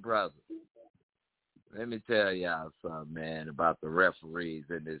 big brother. Let me tell y'all something, man, about the referees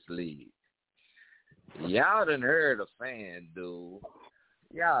in this league. Y'all done heard of FanDuel.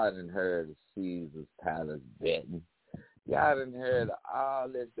 Y'all done heard of Caesar's Palace betting. Y'all done heard of all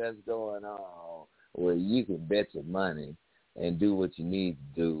this that's going on where you can bet your money and do what you need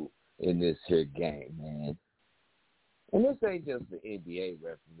to do in this here game, man. And this ain't just the NBA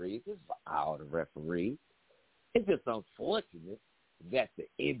referees. It's for all the referees. It's just unfortunate that the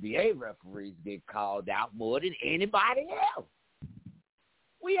NBA referees get called out more than anybody else.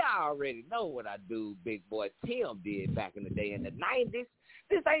 We already know what our dude, Big Boy Tim, did back in the day in the 90s.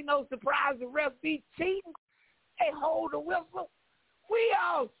 This ain't no surprise the refs be cheating. They hold the whistle. We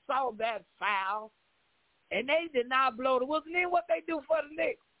all saw that foul, and they did not blow the whistle. And then what they do for the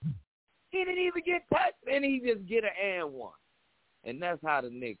Knicks? He didn't even get touched, and he just get an and one. And that's how the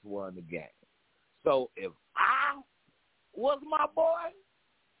Knicks won the game. So if I was my boy,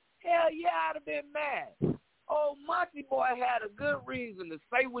 hell yeah, I'd have been mad. Oh, Monty Boy had a good reason to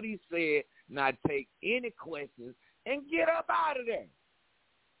say what he said, not take any questions, and get up out of there.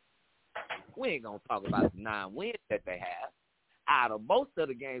 We ain't going to talk about the 9 wins that they have. Out of most of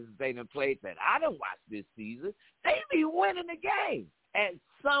the games that they done played that I done watched this season, they be winning the game at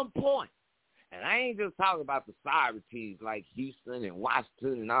some point. And I ain't just talking about the sorry teams like Houston and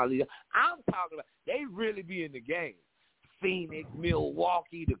Washington and all these. I'm talking about they really be in the game. Phoenix,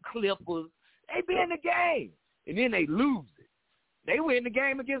 Milwaukee, the Clippers, they be in the game. And then they lose it. They were in the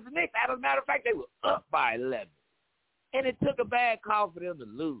game against the Knicks. As a matter of fact, they were up by 11. And it took a bad call for them to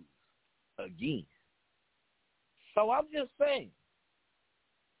lose again. So I'm just saying,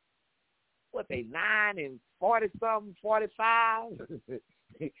 what, they 9-40-something, 45?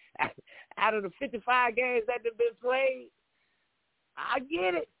 Out of the 55 games that have been played, I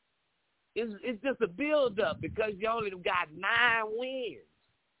get it. It's just a build-up because you only got 9 wins.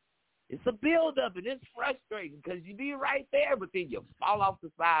 It's a build-up, and it's frustrating because you be right there, but then you fall off the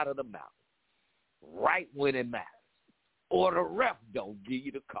side of the mountain right when it matters. Or the ref don't give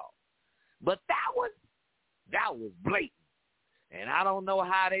you the call. But that was blatant. And I don't know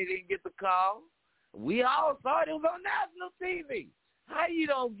how they didn't get the call. We all saw it. It was on national TV. How you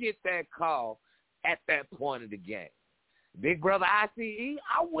don't get that call at that point of the game? Big brother ICE,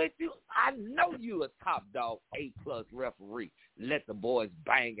 I'm with you. I know you a top dog, A+ referee. Let the boys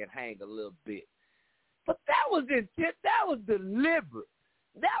bang and hang a little bit. But that was intent. That was deliberate.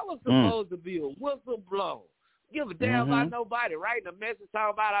 That was supposed to be a whistle blown. Give a damn about nobody writing a message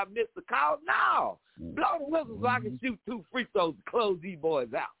talking about I missed the call. No. Blow the whistle so I can shoot 2 free throws to close these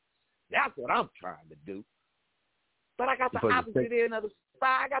boys out. That's what I'm trying to do. But I got the opposite end of the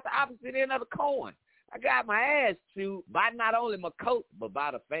side. I got the opposite end of the coin. I got my ass chewed by not only my coach, but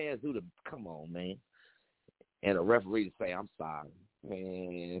by the fans come on, man. And a referee to say, I'm sorry,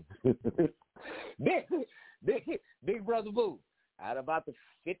 man. big brother Boo, out of about the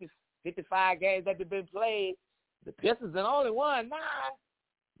 55 games that have been played, the Pistons and only won 9.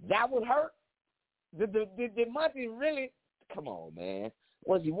 That would hurt. Did Monty really? Come on, man.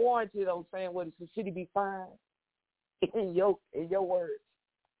 Was he warranted on saying what should he be fined? In your words.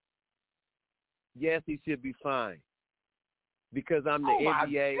 Yes, he should be fined because I'm the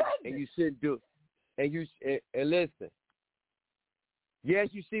NBA, and you shouldn't do it. And listen, yes,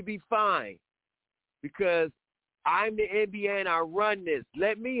 you should be fined because I'm the NBA and I run this.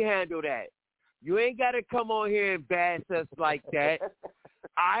 Let me handle that. You ain't got to come on here and bash us like that.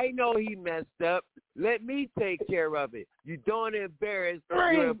 I know he messed up. Let me take care of it. You don't embarrass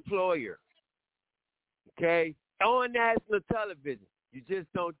your employer. Okay? On national television. You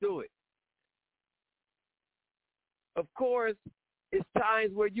just don't do it. Of course, it's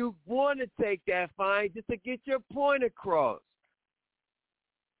times where you want to take that fine just to get your point across.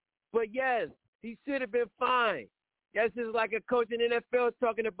 But yes, he should have been fined. That's just like a coach in the NFL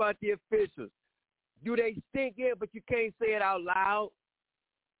talking about the officials. Do they stink? Yeah, but you can't say it out loud.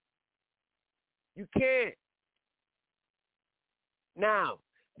 You can't. Now,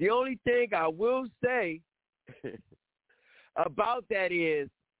 the only thing I will say about that is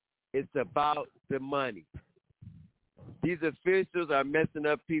it's about the money. These officials are messing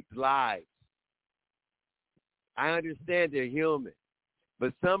up people's lives. I understand they're human,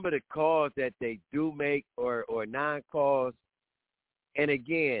 but some of the calls that they do make or non-calls, And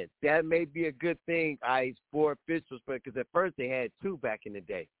again, that may be a good thing, for officials, because at first they had 2 back in the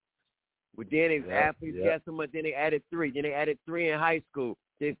day. But then athletes got so much, then they added 3. Then they added 3 in high school.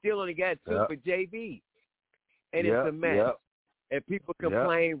 They still only got 2 for JV. And it's a mess. And people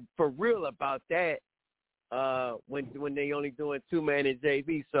complain for real about that when they only doing 2-man in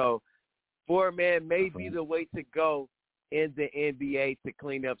JV. So 4-man may be the way to go in the NBA to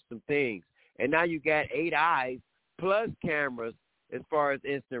clean up some things. And now you got 8 eyes plus cameras as far as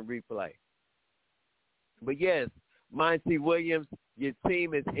instant replay. But yes, Monty Williams, your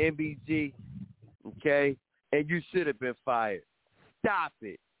team is MBG, okay? And you should have been fired. Stop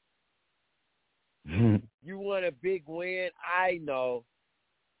it. You want a big win? I know,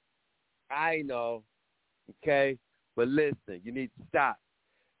 okay? But listen, you need to stop.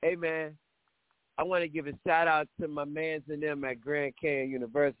 Hey, man, I want to give a shout-out to my mans and them at Grand Canyon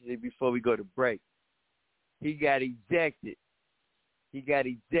University before we go to break. He got ejected.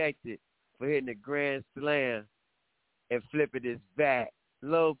 For hitting a grand slam and flipping his back.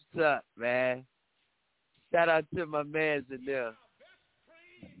 Lopes up, man. Shout out to my mans and them.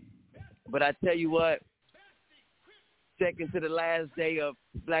 But I tell you what, second to the last day of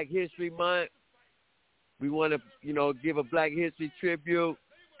Black History Month, we want to, give a Black History tribute.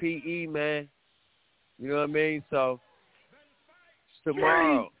 PE, man. You know what I mean? So,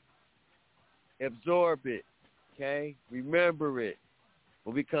 tomorrow, absorb it, okay? Remember it.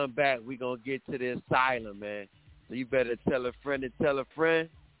 When we come back, we're going to get to the asylum, man. So you better tell a friend to tell a friend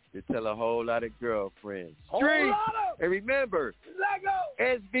to tell a whole lot of girlfriends. Street. And remember,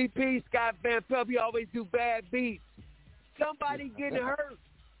 SVP, Scott Van Pelt, he always do bad beats. Somebody getting hurt.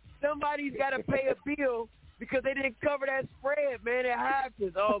 Somebody's got to pay a bill because they didn't cover that spread, man. It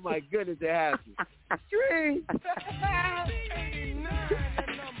happens. Oh, my goodness, it happens. Street.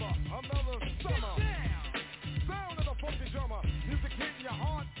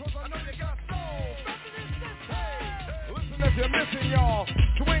 If you're missing, y'all,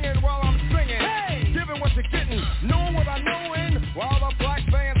 swinging while I'm singing, giving what you're getting, knowing what I know in, while the black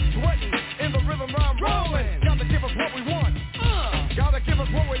band's sweating, in the rhythm I'm rolling. Gotta give us what we want, gotta give us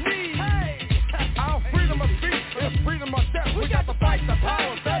what we need. Our freedom of speech is freedom of death. We got to fight the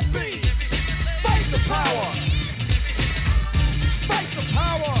powers that be. Fight the power. Fight the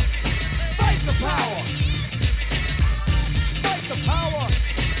power. Fight the power. Fight the power.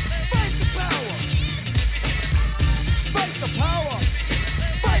 Fight the power. Fight the power,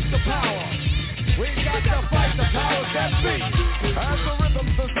 fight the power. We got to fight the powers that be. As the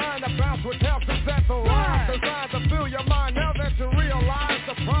rhythm's designed to bounce with health and set the rhyme, designed to fill your mind now that you realize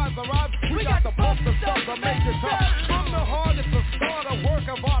the prize arrives. We got to bump the stuff to make it tough. From the heart, it's the start, a work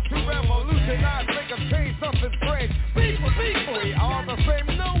of art to revolutionize, make a change, something strange. People, we are the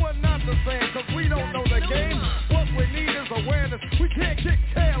same, no we're not the same, cause we don't know the game. What we need is awareness, we can't get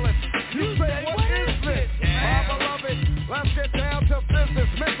careless. You say, what is this? My beloved, let's get down to business,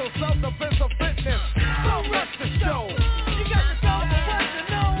 mental self-defense of fitness. So much to show. You got to go for what you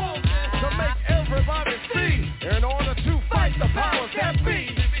know. To make everybody see, in order to fight the powers that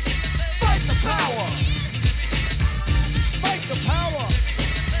be. Fight the power. Fight the power.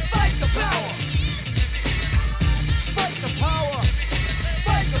 Fight the power. Fight the power.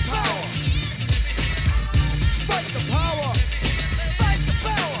 Fight the power. Fight the power. Fight the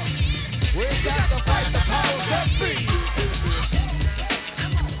power. We got to fight the powers that be.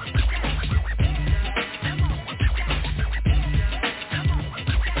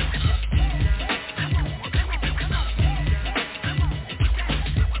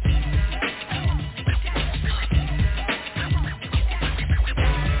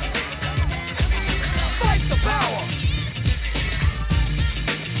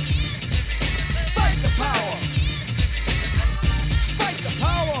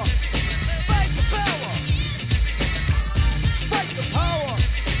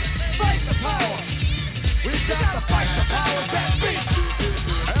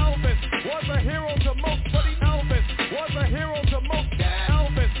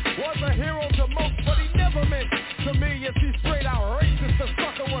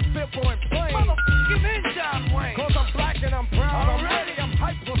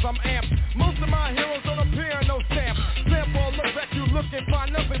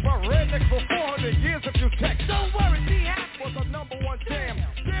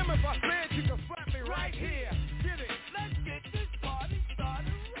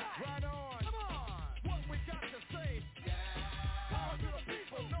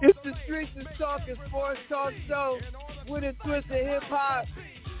 It's the Streets is Talking Sports Talk Show with a twist of hip-hop.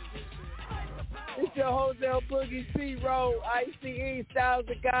 It's your Hotel Boogie, T-Roll, ICE, Styles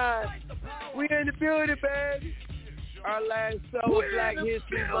of God. We in the building, man. Our last show of Black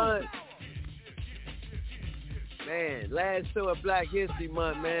History Month. Man, last show of Black History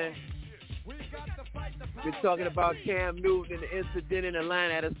Month, man. We're talking about Cam Newton and the incident in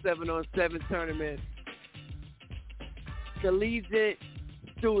Atlanta at a 7-on-7 tournament. Collegiate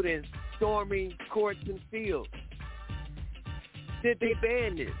students storming courts and fields. Did they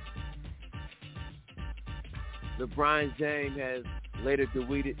ban this? LeBron James has later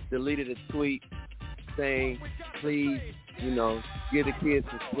deleted a tweet saying, please, give the kids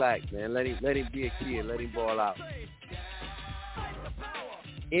some slack, man. Let him be a kid. Let him ball out.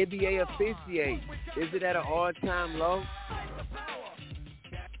 NBA officiate. Is it at an all-time low?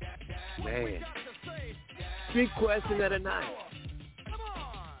 Man. Big question of the night.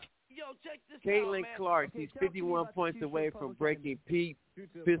 Caitlin Clark, she's 51 points away from breaking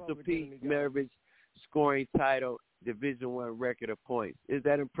Pistol Pete Maravich's scoring title, Division I record of points. Is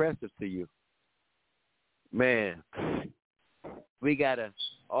that impressive to you? Man, we got an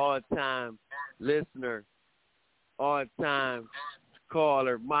all-time listener, all-time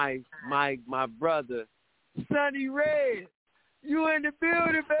caller, my brother, Sonny Red. You in the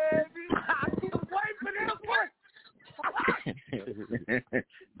building, baby. I can't wait for this one.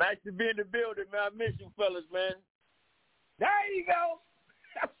 Nice to be in the building, man. I miss you fellas, man. There you go.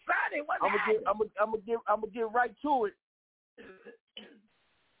 Sonny, what's happening? I'm gonna get right to it.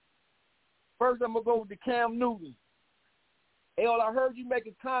 First, I'm gonna go with the Cam Newton. El, I heard you make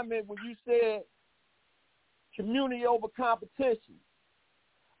a comment when you said community over competition,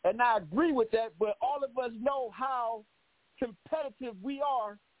 and I agree with that. But all of us know how competitive we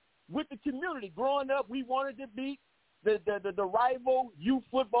are with the community. Growing up, we wanted to beat the rival youth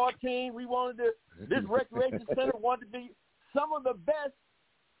football team. We wanted this recreation center wanted to be. Some of the best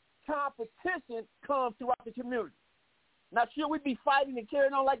competition comes throughout the community. Now, should we be fighting and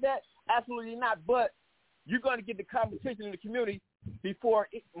carrying on like that? Absolutely not. But you're going to get the competition in the community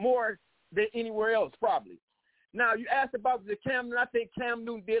more than anywhere else, probably. Now, you asked about the Cam Newton. I think Cam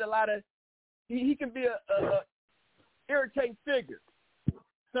Newton did a lot of he can be a irritating figure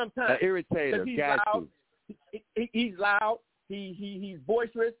sometimes. An irritator. He's loud. He's loud. He's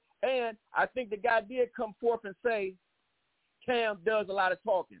boisterous. And I think the guy did come forth and say Cam does a lot of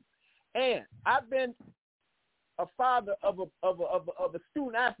talking. And I've been a father of a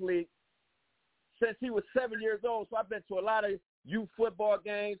student athlete since he was 7 years old. So I've been to a lot of youth football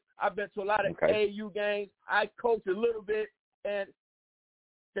games. I've been to a lot of AAU games. I coach a little bit, and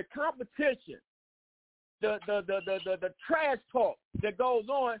the competition, the trash talk that goes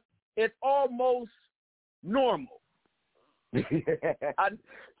on, it's almost normal. I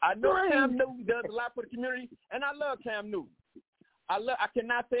know Cam Newton does a lot for the community, and I love Cam Newton. I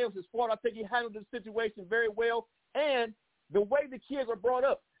cannot say it was his fault. I think he handled the situation very well. And the way the kids are brought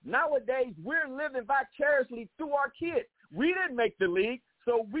up. Nowadays, we're living vicariously through our kids. We didn't make the league,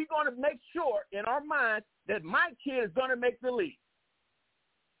 so we're going to make sure in our minds that my kid is going to make the league.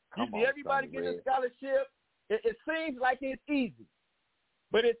 You see everybody get a scholarship. It seems like it's easy,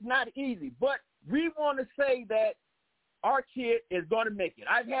 but it's not easy. But we want to say that our kid is going to make it.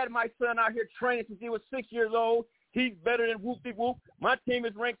 I've had my son out here training since he was 6 years old. He's better than whoop-de-whoop. My team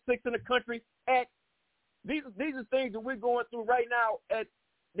is ranked 6th in the country. These are things that we're going through right now at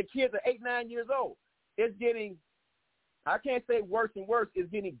the kids are 8, 9 years old. It's getting, I can't say worse and worse,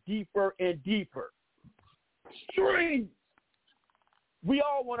 it's getting deeper and deeper. Streams. We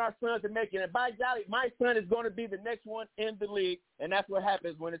all want our sons to make it. And by golly, my son is going to be the next one in the league, and that's what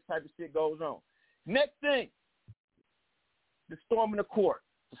happens when this type of shit goes on. Next thing, the storm in the court,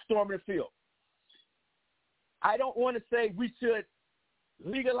 the storm in the field. I don't want to say we should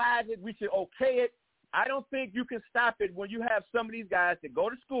legalize it, we should okay it. I don't think you can stop it when you have some of these guys that go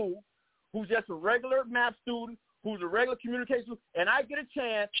to school who's just a regular math student, who's a regular communication student, and I get a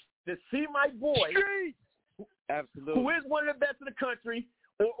chance to see my boy who is one of the best in the country,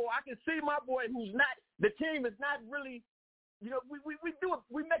 or I can see my boy who's not, the team is not really,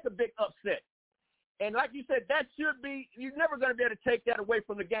 we make a big upset. And like you said, that should be, you're never going to be able to take that away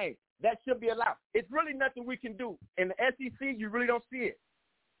from the game. That should be allowed. It's really nothing we can do. In the SEC, you really don't see it.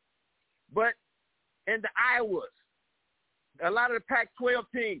 But in the Iowas, a lot of the Pac-12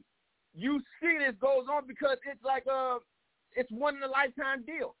 teams, you see this goes on because it's like it's one in a lifetime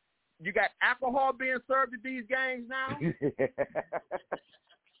deal. You got alcohol being served at these games now. And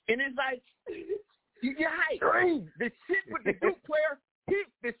it's like, you're hyped. The shit with the Duke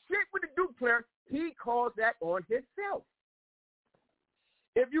player, he calls that on himself.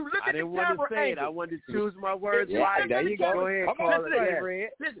 If you look at the camera angle, I wanted to choose my words. Right, there you go. Go ahead, call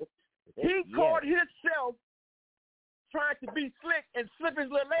it. He called himself trying to be slick and slip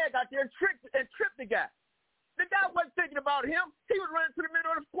his little leg out there and trip the guy. The guy wasn't thinking about him. He was running to the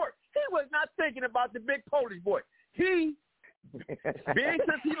middle of the court. He was not thinking about the big Polish boy. Being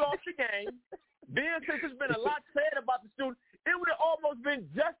since he lost the game, since there's been a lot said about the student, it would have almost been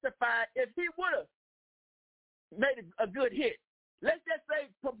justified if he would have made a good hit. Let's just say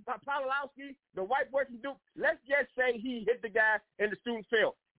Pawlowski, the white boy from Duke, let's just say he hit the guy and the student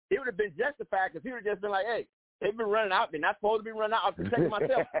fell. It would have been justified because he would have just been like, hey, they've been running out. They're not supposed to be running out. I'm protecting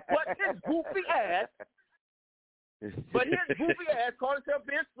myself. But his goofy ass called himself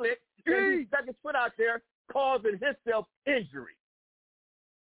being slick, and he stuck his foot out there, causing himself injury.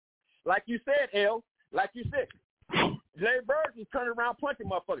 Like you said, Larry Bird is turning around punching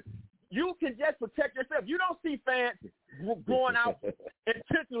motherfuckers. You can just protect yourself. You don't see fans going out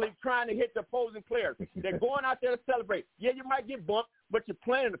intentionally trying to hit the opposing players. They're going out there to celebrate. Yeah, you might get bumped, but you're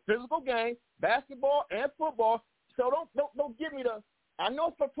playing a physical game, basketball and football. So don't give me the. I know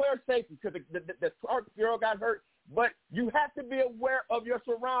it's for player safety because the girl got hurt, but you have to be aware of your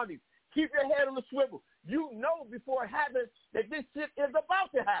surroundings. Keep your head on the swivel. You know before it happens that this shit is about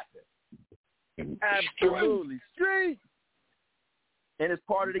to happen. Absolutely. Street. And it's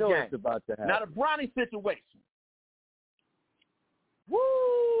part of the game. It's about to happen. Now, the Bronny situation.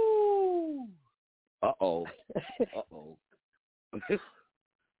 Woo! Uh-oh.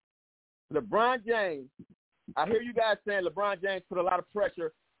 LeBron James, I hear you guys saying LeBron James put a lot of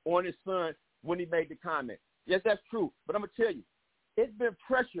pressure on his son when he made the comment. Yes, that's true. But I'm going to tell you, it's been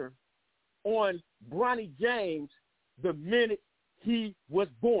pressure on Bronny James the minute he was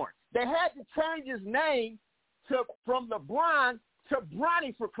born. They had to change his name from LeBron to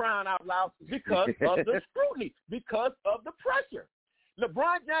Bronny, for crying out loud, because of the scrutiny, because of the pressure.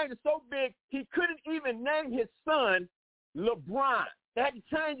 LeBron James is so big, he couldn't even name his son LeBron. They had to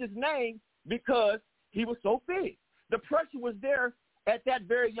change his name because he was so big. The pressure was there at that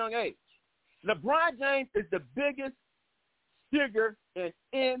very young age. LeBron James is the biggest figure in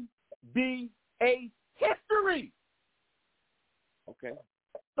NBA history. Okay.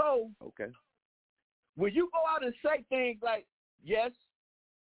 So, when you go out and say things like, yes,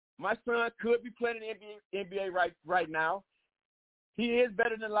 my son could be playing in the NBA right now. He is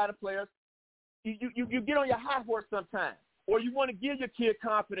better than a lot of players. You get on your high horse sometimes, or you want to give your kid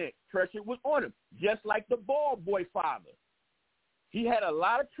confidence. Pressure was on him, just like the ball boy father. He had a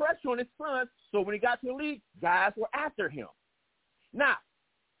lot of pressure on his son, so when he got to the league, guys were after him. Now,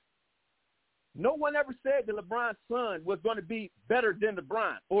 no one ever said that LeBron's son was going to be better than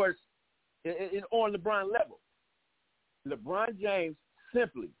LeBron or on LeBron level. LeBron James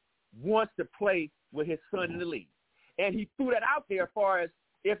simply wants to play with his son in the league. And he threw that out there as far as,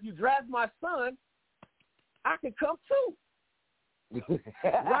 if you draft my son, I can come too.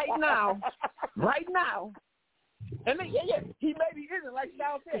 right now. And then, he maybe isn't, like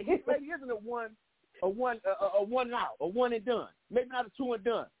Sal said, he maybe isn't a one and done. Maybe not a two and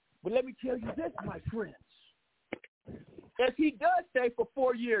done. But let me tell you this, my friends. If he does stay for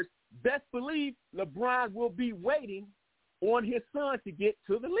 4 years, best believe LeBron will be waiting on his son to get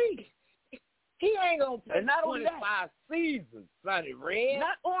to the league. He ain't going to play and not 25 only seasons, Sonny Red.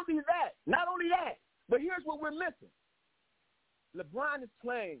 Not only that, but here's what we're missing. LeBron is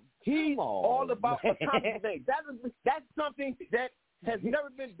playing. He's all about accomplishment. That's something that has never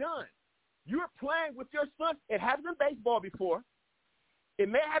been done. You're playing with your son. It happened in baseball before. It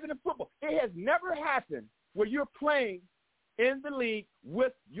may happen in football. It has never happened where you're playing in the league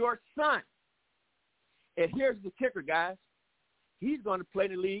with your son. And here's the kicker, guys. He's going to play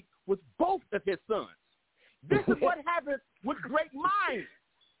in the league with both of his sons. This is what happens with great minds.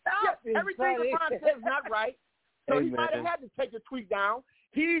 Everything LeBron says is not right, so he might have had to take a tweet down.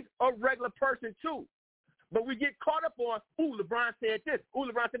 He's a regular person, too. But we get caught up on, LeBron said this,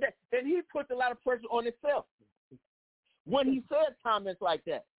 LeBron said that. And he puts a lot of pressure on himself when he says comments like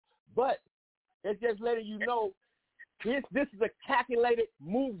that. But it's just letting you know this is a calculated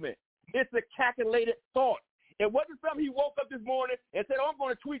movement. It's a calculated thought. It wasn't something he woke up this morning and said, I'm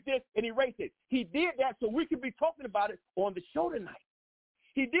going to tweet this, and erase it. He did that so we could be talking about it on the show tonight.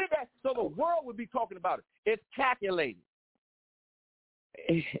 He did that so the world would be talking about it. It's calculated.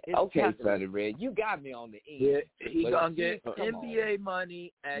 Okay, Sonny Red, you got me on the end. Yeah, he gonna get NBA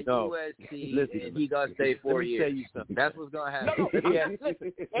money at USC, and he gonna stay 4 years. Tell you something. That's what's gonna happen. No,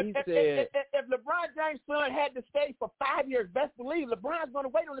 listen, if LeBron James' son had to stay for 5 years, best believe LeBron's gonna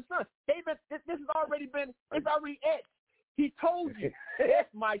wait on his son. This has already been, it's already etched. He told you,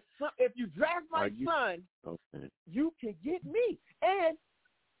 if you draft my son, you can get me. And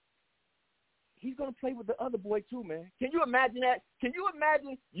he's going to play with the other boy, too, man. Can you imagine that? Can you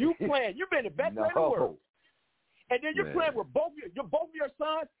imagine you playing? You've been the best player in the world. And then you're playing with both of your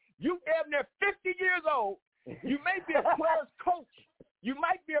sons. You damn near 50 years old, You may be a player's coach. You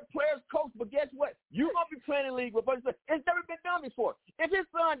might be a player's coach, but guess what? You're going to be playing in the league with others. It's never been done before. If his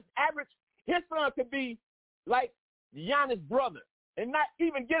son could be like Giannis' brother and not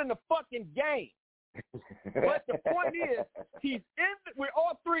even get in the fucking game. But the point is, we're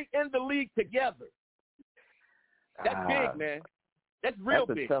all three in the league together. That's big, man. That's real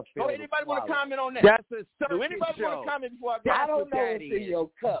big. So anybody want to comment on that? Do anybody want to comment before I don't know what's in your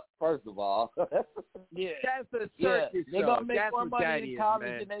cup, first of all. Yeah. That's a circus They're show. going to make more money in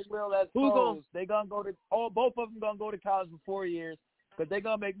college than they will as pros. They're going to go to both of them going to go to college for 4 years, but they're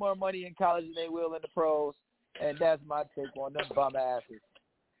going to make more money in college than they will in the pros, and that's my take on them bum asses.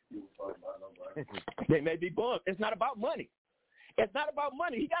 They may be bummed. It's not about money. It's not about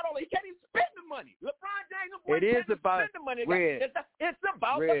money. He can't even spend the money. LeBron James can't spend the money. It's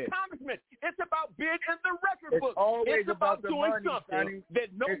about accomplishment. It's about being in the record book. It's about doing money, something Sonny. that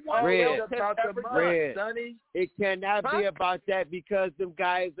no one else has ever done. Sonny. It cannot be about that because them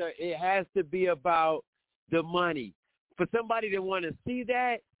guys it has to be about the money. For somebody to want to see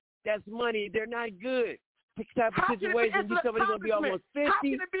that's money. They're not good. This type of situation, somebody's going to be almost 50.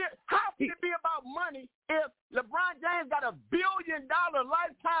 How can it be about money if LeBron James got $1 billion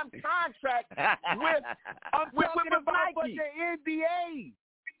lifetime contract with Nike? For the NBA.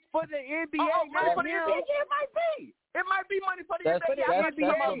 For the NBA, for the NBA, it might be. It might be money for the NBA. That's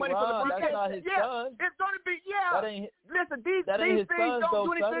not his son. It's going to be, Listen, these things don't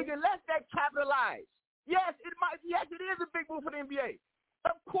do anything unless they capitalize. Yes, it might. Yes, it is a big move for the NBA.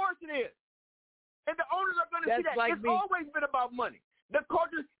 Of course it is. And the owners are going to see that. It's always been about money. The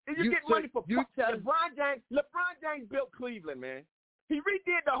coaches, you get money for LeBron James. LeBron James built Cleveland, man. He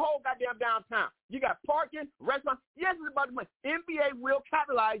redid the whole goddamn downtown. You got parking, restaurants. Yes, it's about the money. NBA will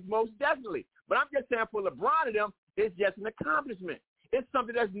capitalize most definitely. But I'm just saying for LeBron and them, it's just an accomplishment. It's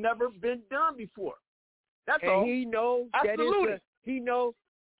something that's never been done before. That's all. And he knows that he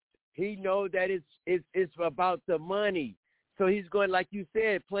knows that it's about the money. So he's going, like you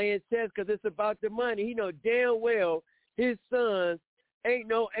said, playing chess because it's about the money. He know damn well his sons ain't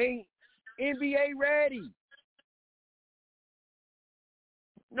NBA ready.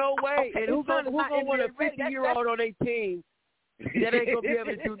 No way. And who's gonna want a 50-year-old on their team that ain't gonna be able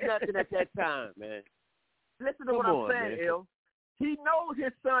to do nothing at that time, man? Listen to what I'm saying, Il. He knows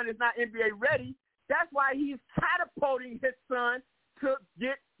his son is not NBA ready. That's why he's catapulting his son to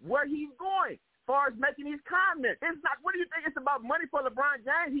get where he's going. As far as making these comments, it's not. What do you think? It's about money for LeBron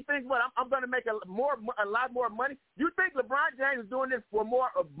James. He thinks, "What? I'm going to make a lot more money." You think LeBron James is doing this for more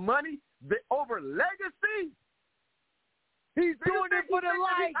of money over legacy? He's doing it for the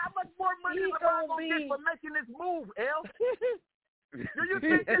life. How much more money is LeBron going to get for making this move, El? Do you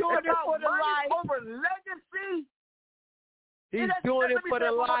think he's doing it for the life over legacy? He's doing it for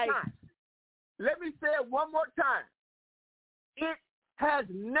the life. Let me say it one more time. It has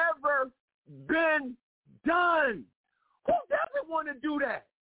never been done. Who doesn't want to do that?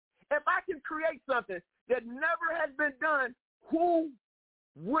 If I can create something that never has been done, who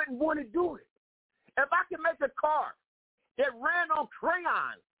wouldn't want to do it? If I can make a car that ran on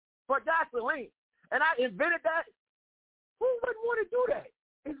crayons for gasoline and I invented that, who wouldn't want to do that?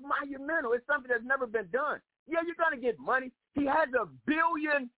 It's monumental. It's something that's never been done. Yeah, you're going to get money. He has $1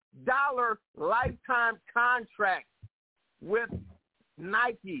 billion lifetime contract with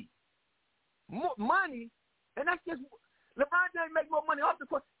Nike. Money, and that's just LeBron James make more money off the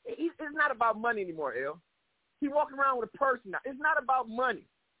court. It's not about money anymore, El. He walking around with a purse now. It's not about money.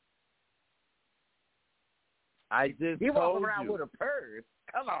 He walking around with a purse.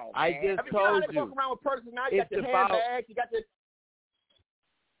 Come on, man. I just told you. Walking around with purses now. You got the handbags. You got the.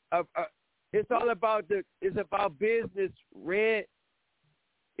 It's all about It's about business, Red.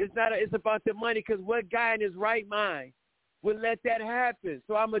 It's not. It's about the money. Because what guy in his right mind would let that happen?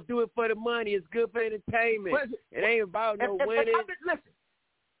 So I'm gonna do it for the money. It's good for entertainment. It ain't about no winning. Listen,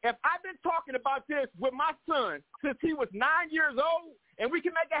 if I've been talking about this with my son since he was 9 years old, and we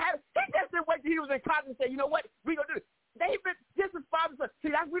can make it happen, he just didn't wait till he was in college and say, "You know what? We gonna do this." This is father son.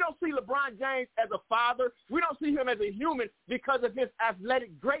 See, we don't see LeBron James as a father. We don't see him as a human because of his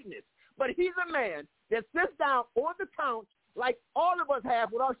athletic greatness. But he's a man that sits down on the couch like all of us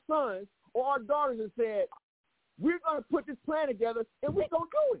have with our sons or our daughters and said, "We're going to put this plan together, and we're going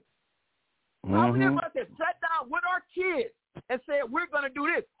to do it." How many of us have sat down with our kids and said, "We're going to do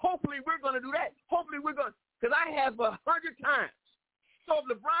this. Hopefully, we're going to do that. Hopefully, we're going to." Because I have 100 times. So if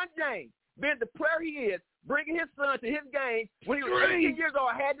LeBron James, being the player he is, bringing his son to his game when he was 18 years old,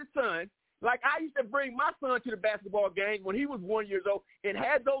 I had the son. Like I used to bring my son to the basketball game when he was 1 year old and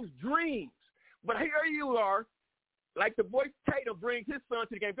had those dreams. But here you are, like the boy Tatum brings his son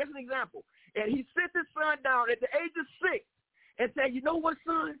to the game. That's an example. and he sits his son down at the age of 6 and said, you know what,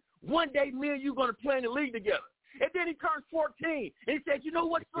 son? One day me and you going to play in the league together. And then he turns 14, and he said, you know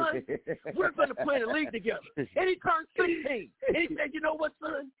what, son? We're going to play in the league together. And he turns 16, and he said, you know what,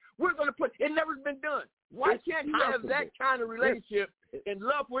 son? We're going to play. It never been done. Why can't he have that kind of relationship and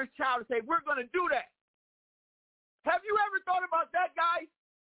love for his child and say, we're going to do that? Have you ever thought about that, guys?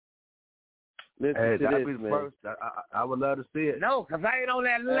 Hey, that'd be the first. I would love to see it. No, because I ain't on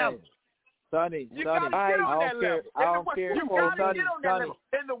that level. Sonny, you gotta get on that level. I don't care. You gotta get on that level.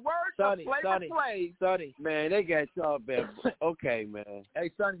 In the words of Flavor Flav, Sonny, man, they got y'all bad. Okay, man.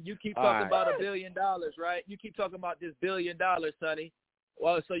 Hey, Sonny, you keep talking about $1 billion, right? You keep talking about this $1 billion, Sonny.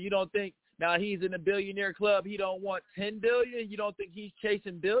 Well, so you don't think now he's in the billionaire club? He don't want $10 billion. You don't think he's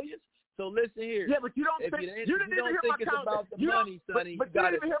chasing billions? So listen here. Yeah, but you don't think you didn't even hear my it's about the money, Sonny. But you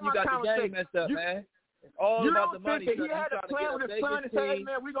got the game messed up, man. It's all about the money. You don't think that he had a plan with his son and say, hey,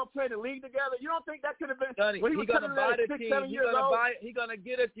 man, we're going to play the league together? You don't think that could have been Sonny, when he was gonna buy the 6, team. 7 years old? He's going to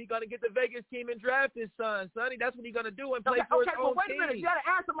get the Vegas team and draft his son, Sonny. That's what he's going to do and play for his own team. Okay, but wait a minute. You got to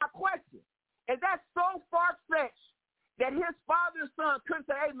answer my question. And that's so far-fetched that his father and son couldn't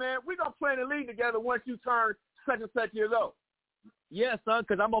say, hey, man, we're going to play in the league together once you turn such and such years old. Yeah, son,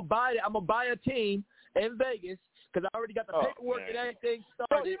 because I'm gonna buy a team in Vegas because I already got the paperwork and everything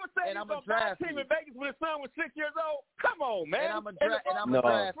started. So he was saying I'm gonna buy a team in Vegas when his son was 6 years old? Come on, man. And I'm gonna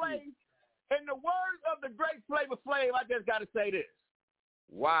draft you. In the words of the great Flavor Flav, I just got to say this.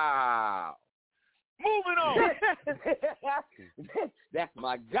 Wow. Moving on. That's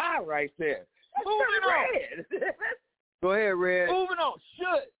my guy right there. Moving on. Go ahead, Red. Moving on.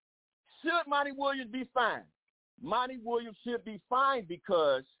 Should Monty Williams be fined? Monty Williams should be fined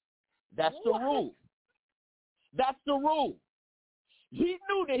because that's the rule. That's the rule. He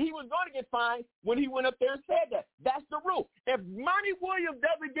knew that he was going to get fined when he went up there and said that. That's the rule. If Monty Williams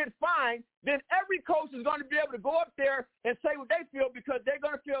doesn't get fined, then every coach is going to be able to go up there and say what they feel because they're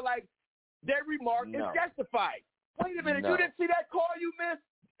going to feel like their remark is justified. Wait a minute. You didn't see that call you missed?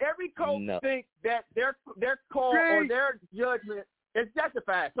 Every coach thinks that their call or their judgment is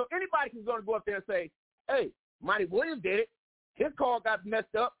justified. So anybody is going to go up there and say, hey, Monty Williams did it. His call got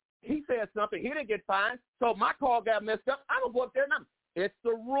messed up. He said something. He didn't get fined. So my call got messed up. I'm going to go up there and it's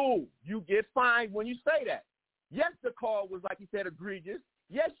the rule. You get fined when you say that. Yes, the call was, like you said, egregious.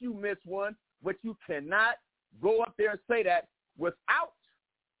 Yes, you missed one, but you cannot go up there and say that without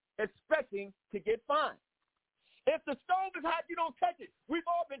expecting to get fined. If the stove is hot, you don't touch it. We've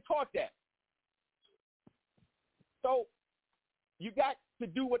all been taught that. So you got to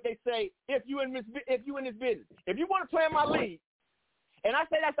do what they say if you in this business. If you want to play in my league, and I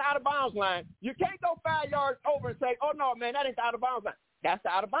say that's the out-of-bounds line, you can't go 5 yards over and say, oh, no, man, that ain't the out-of-bounds line. That's the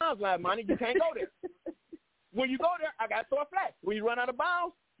out-of-bounds line, money. You can't go there. When you go there, I got to throw a flag. When you run out of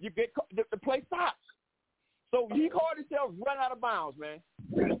bounds, you get the play stops. So he called himself run out of bounds, man.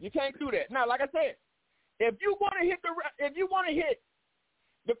 You can't do that. Now, like I said, if you want to hit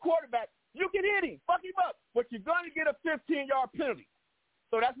the quarterback, you can hit him, fuck him up, but you're going to get a 15-yard penalty.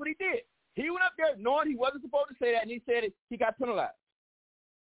 So that's what he did. He went up there knowing he wasn't supposed to say that, and he said it. He got penalized.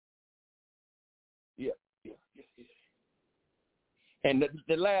 Yeah. And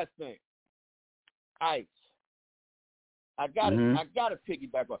the last thing, Ice. I got to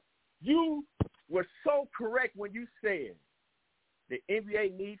piggyback on. You were so correct when you said the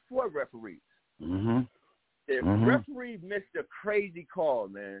NBA needs 4 referees. Mm-hmm. The referees missed a crazy call,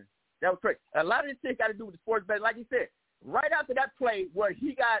 man. That was crazy. A lot of this shit got to do with the sports bet. Like you said, right after that play where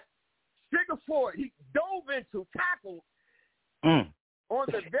he got figure forward, he dove into, tackled on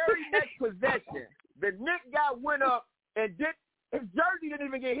the very next possession. The Knicks guy went up and his jersey didn't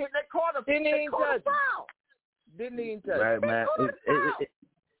even get hit. They called a foul. Didn't even touch. Right, man.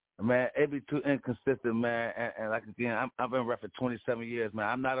 Man, it be too inconsistent, man. And like again, I've been ref for 27 years, man.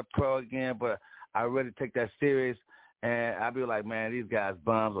 I'm not a pro again, but I really take that serious. And I be like, man, these guys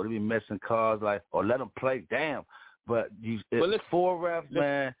bums, or they be missing calls, like, or let them play. Damn. But 4 refs,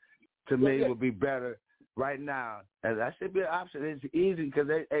 man, to me would be better right now. And that should be an option. It's easy because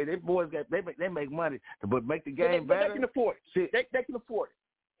they boys they make money, but make the game better. They can afford it. They can afford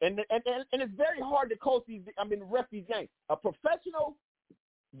it. And it's very hard to coach ref these games. A professional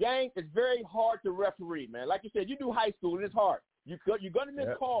game is very hard to referee, man. Like you said, you do high school and it's hard. You're going to miss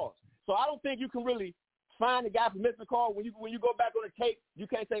calls. So I don't think you can really find the guy for missing a call. When you go back on the tape, you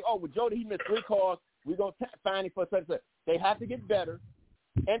can't say, oh, well, Jody, he missed 3 calls. We're going to find him for such and such. They have to get better.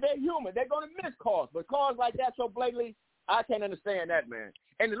 And they're human. They're going to miss calls. But calls like that so blatantly, I can't understand that, man.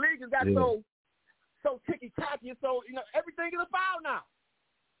 And the league has got so ticky-tacky. So, everything is a foul now.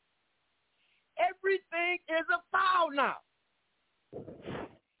 Everything is a foul now.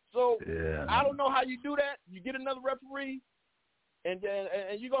 So I don't know how you do that. You get another referee, and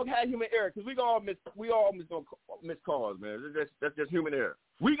you're gonna have human error because we all miss calls, man. That's just human error.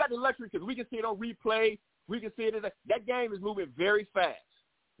 We got the luxury because we can see it on replay. We can see it. That game is moving very fast,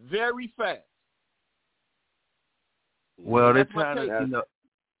 very fast. Well, they're trying to, you know.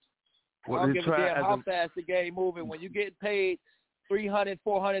 I don't give a damn how fast the game moving. When you get paid $300,000,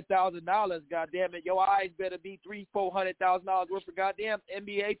 $400,000, goddamn it, your eyes better be $300,000, $400,000 worth of goddamn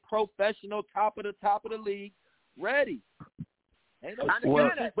NBA professional, top of the league, ready. I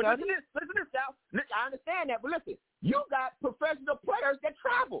understand that, but listen to this, Sal. I understand that, but listen, you got professional players that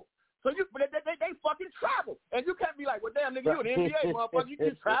travel. So they fucking travel. And you can't be like, well, damn, nigga, you in the NBA, motherfucker, you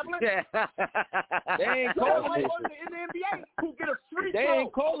keep traveling? They ain't calling it. In the NBA, who get a free throw. They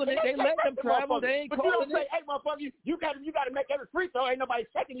ain't calling it. They let them travel. They ain't calling it. But you don't say, hey, motherfucker, you got to make every free throw. Ain't nobody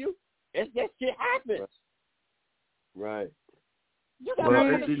checking you. That shit happens. Right. You got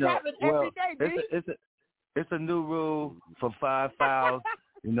to travel every day, B. It's a new rule for 5 fouls.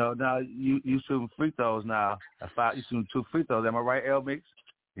 You know, now you shooting free throws now. You shooting 2 free throws. Am I right, L Mix?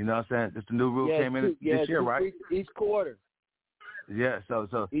 You know what I'm saying? Just the new rule came in this year, right? Each quarter. Yeah, so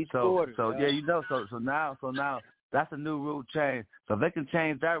yeah, you know, so now that's a new rule change. So if they can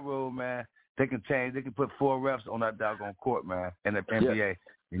change that rule, man, they can put 4 refs on that doggone court, man, in the NBA. Yeah.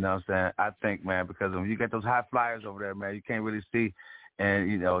 You know what I'm saying? I think, man, because when you get those high flyers over there, man, you can't really see. And,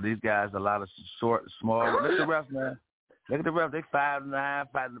 you know, these guys, a lot of short, small. Look at the refs, man. Look at the refs. They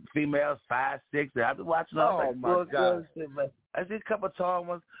 5'9", females 5'6". I've been watching all. Oh, my God. I see a couple of tall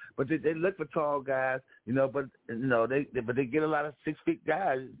ones, but they look for tall guys, you know. But you know they get a lot of 6 feet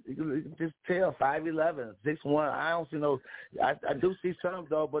guys. You can just tell 5'11", 6'1". I don't see no. I do see some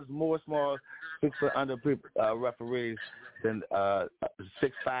though, but it's more small 6 foot under referees than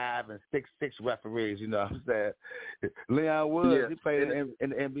 6'5" and 6'6" referees. You know what I'm saying? Leon Woods, he played in the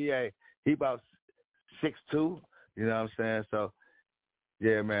NBA. He about 6'2". You know what I'm saying? So.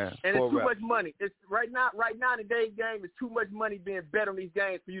 Yeah, man. And it's too much money. It's right now in today's game, it's too much money being bet on these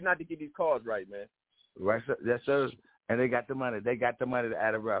games for you not to get these calls right, man. Right, sir. Yes, sir. And they got the money. They got the money to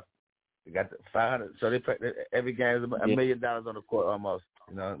add a ref. They got the 500. So they pay, every game is $1 million on the court almost.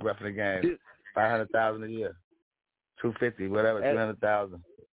 You know, roughing the game. 500,000 a year, 250, whatever, 300,000.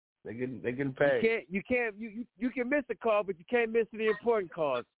 They getting paid. You can miss a call, but you can't miss the important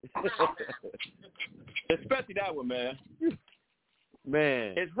calls. Especially that one, man.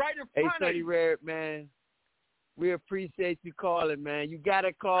 Man, it's right in front of you. Sonny Red, man. We appreciate you calling, man. You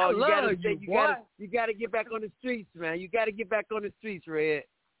gotta call. You gotta get back on the streets, man. You gotta get back on the streets, Red.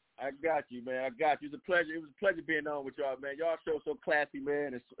 I got you, man. I got you. It was a pleasure. It was a pleasure being on with y'all, man. Y'all show so classy,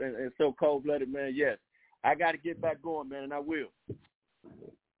 man, and so cold-blooded, man. Yes, I got to get back going, man, and I will.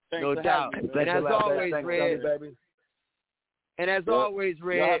 Thanks no doubt. Me, and as always, Red. And as always,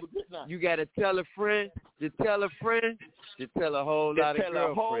 Red, you got to tell a friend, to tell a friend, to tell a whole lot of girlfriends.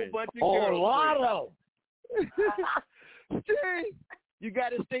 A whole bunch of girlfriends. You got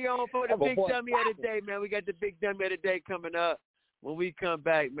to stay on for the big dummy of the day, man. We got the big dummy of the day coming up. When we come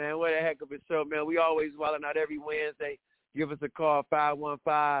back, man, what a heck of a show, man. We always wilding out every Wednesday. Give us a call,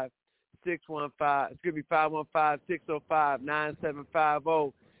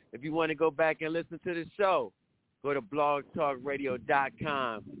 515-605-9750. If you want to go back and listen to the show, go to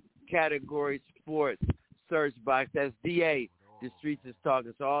blogtalkradio.com, category sports, search box. That's DA, The Streets is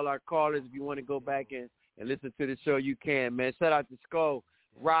Talking. So all our callers, if you want to go back and listen to the show, you can, man. Shout out to Skull,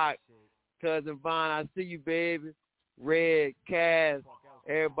 Rock, Cousin Vaughn, I see you, baby. Red, Cass,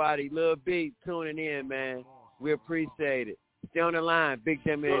 everybody, Lil B, tuning in, man. We appreciate it. Stay on the line. Big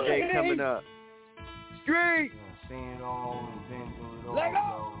Dummy of the Day coming up. Street! Let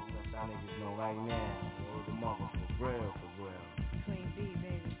go! Right now, the mother for real. Queen B,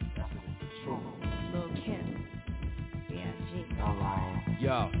 baby. That's the truth. Lil Kim. B.I.G. Alright.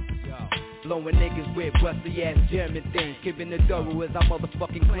 Yo. Blowing niggas with rusty ass German things. Giving the thorough as I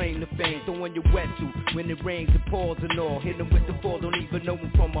motherfucking claim the fame. Throwing your wetsuit when it rains and pours and all. Hit them with the fall, don't even know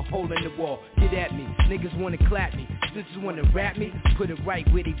them from a hole in the wall. Get at me, niggas wanna clap me. Sisters wanna rap me, put it right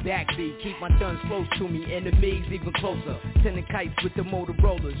where they back be. Keep my guns close to me, enemies even closer. Sending kites with the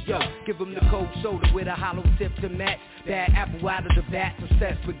Motorola's, yo. Give them the cold shoulder with a hollow tip to match. Bad apple out of the bat,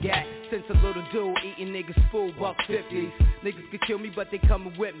 success forgot. Since a little dude eating niggas full $1.50. Niggas could kill me, but they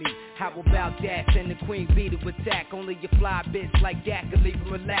coming with me. How about about that. Send the queen bee to attack. Only your fly bitch like that can leave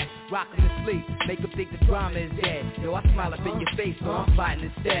him relax. Rock him to sleep, make him think the drama is dead. Yo, I smile up in your face, so I'm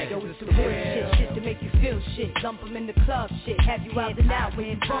fighting instead. Yo, it's the real shit to make you feel shit. Dump him in the club shit. Have you out and out when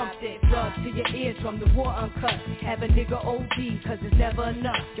you bump it. Drugs to your ears from the war uncut. Have a nigga OD, cause it's never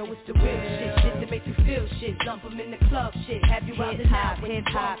enough. Yo, it's the real shit to make you feel shit. Dump him in the club shit. Have you out and out when you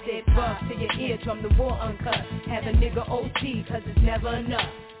bump it. Drugs to your ears from the war uncut. Have a nigga OD, cause it's never enough.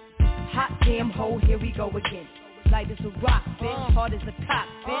 Hot damn hole, here we go again. Light as a rock, bitch, hard as a cock,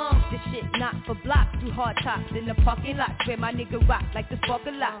 bitch. This shit not for blocks, through hard tops in the parking lot. Where my nigga rock like the spark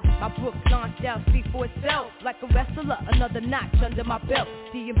a lot. My Brooks launched out, speak for itself. Like a wrestler, another notch under my belt.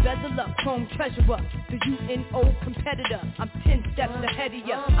 The embezzler, chrome treasurer, the UNO competitor. I'm 10 steps ahead of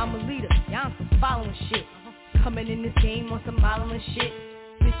ya, I'm a leader, y'all on some following shit. Coming in this game on some modeling shit.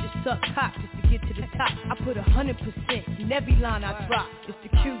 Bitches suck cock just to get to the top. I put 100% in every line I drop. It's the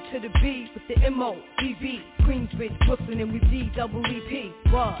Q to the B with the M-O-B-B. Queensbridge, Brooklyn, and we D-double-E-P.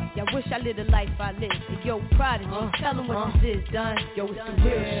 Word, y'all wish I lived a life I lived. And yo, Prodigy, tell them what this is, done. Yo, it's the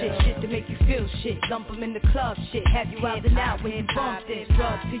real shit to make you feel shit. Dump them in the club shit. Have you out and out when you bump this.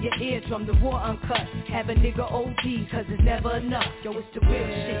 Drugs to your eardrum, the war uncut. Have a nigga OD, cause it's never enough. Yo, it's the real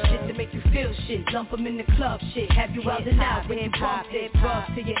shit to make you feel shit. Dump them in the club shit. Have you out and out when you bump this. Drugs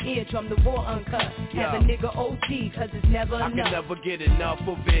to your eardrum, the war uncut. Have a nigga OD, cause it's never enough. I can never get enough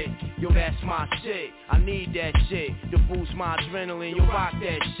of it. Yo, that's my shit. I need that shit to boost my adrenaline. Yo, rock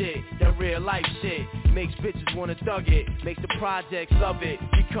that shit. That real life shit makes bitches wanna thug it. Makes the projects love it.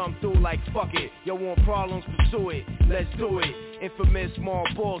 We come through like fuck it. Yo, want problems, pursue it. Let's do it. Infamous small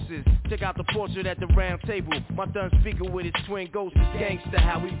bosses. Check out the portrait at the round table. My thumb speaker with his twin ghosts is gangsta.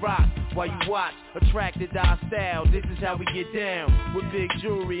 How we rock while you watch. Attracted to our style. This is how we get down. With big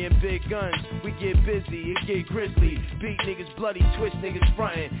jewelry and big guns. We get busy, it get grizzly. Beat niggas bloody, twist niggas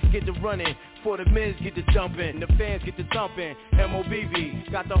frontin'. Get to running. For the men's get to dumping. The fans get to thumping. M.O.B.B.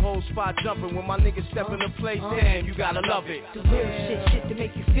 got the whole spot jumping. When my niggas step in the place, damn, you gotta love it. The real shit to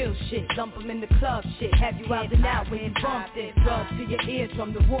make you feel shit. Dump them in the club shit. Have you out and out when you bump it. Drugs to your ears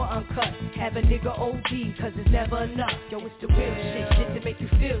from the war uncut. Have a nigga OD, cause it's never enough. Yo, it's the real shit to make you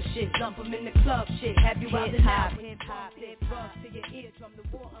feel shit. Dump them in the club shit. Have you out and out when you bump it. Drugs to your ears from the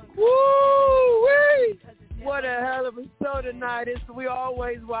war uncut. Woo-wee! What a hell of a show tonight. We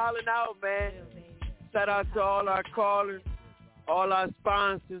always wilding out, man. Shout out to all our callers, all our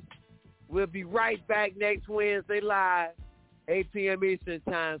sponsors. We'll be right back next Wednesday live, 8 p.m. Eastern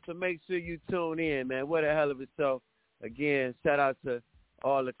time, so make sure you tune in, man. What a hell of a show. Again, shout out to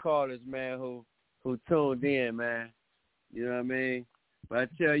all the callers, man, who tuned in, man. You know what I mean? But I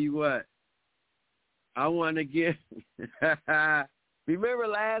tell you what, I want to get remember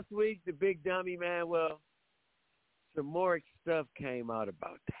last week, the big dummy, man? Well, some more stuff came out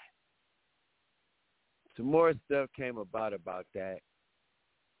about that. Some more stuff came about that.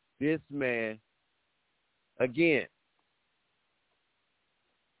 This man, again,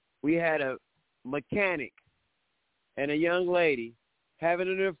 we had a mechanic and a young lady having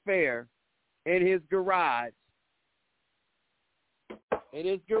an affair in his garage.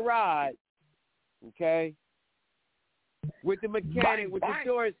 Okay? With the mechanic, with the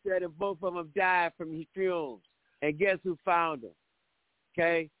door set, and both of them died from fumes. And guess who found them?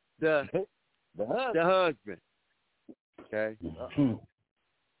 Okay? The husband. Okay?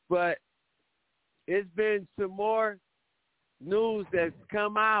 But it's been some more news that's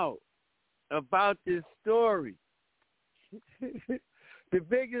come out about this story. The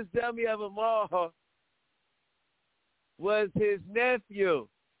biggest dummy of them all was his nephew,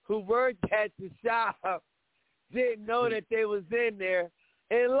 who worked at the shop, didn't know that they was in there,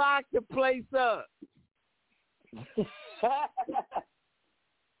 and locked the place up.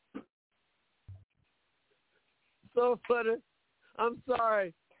 So I'm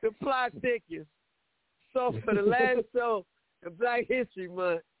sorry, the plot thickens. So for the last show in Black History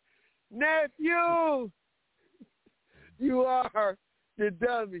Month, nephew, you are the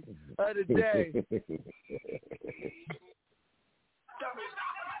dummy of the day.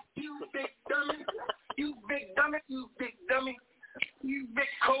 You big dummy, you big dummy, you big dummy. You big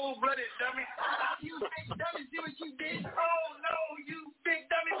cold-blooded dummy. You big dummy, see what you did? Oh, no, you big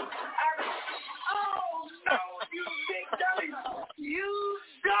dummy. Oh, no, you big dummy. You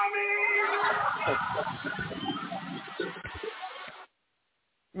dummy.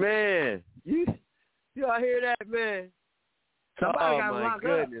 Man, y'all hear that, man? Somebody got my locked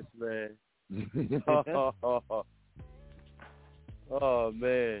goodness, up. man. Oh,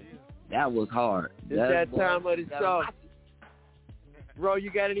 man. That was hard. It's that time of the show. Bro,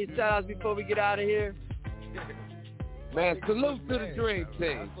 you got any shout-outs before we get out of here? Man, salute to the Dream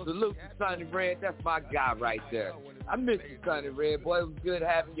Team. Salute to Sonny Red. That's my guy right there. I miss you, Sonny Red. Boy, it was good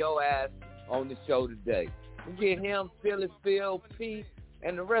having your ass on the show today. We get him, Phil, Pete,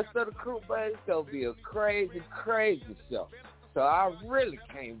 and the rest of the crew, buddy. It's going to be a crazy, crazy show. So I really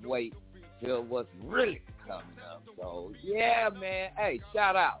can't wait till what's really coming up. So, yeah, man. Hey,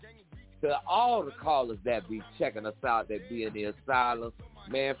 shout out to all the callers that be checking us out, that be in the asylum.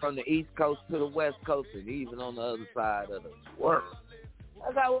 Man, from the East Coast to the West Coast and even on the other side of the world.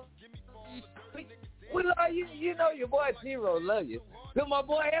 That's how we love you. You know your boy T-Ro love you. To my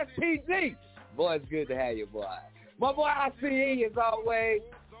boy SPG. Boy, it's good to have you, boy. My boy ICE is always,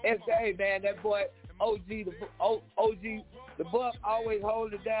 hey, man, that boy OG, the buck always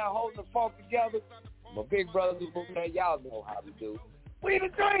holding it down, holding the funk together. My big brothers, man, y'all know how we do. We the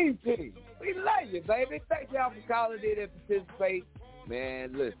Dream Team. We love you, baby. Thank y'all for calling in and participating.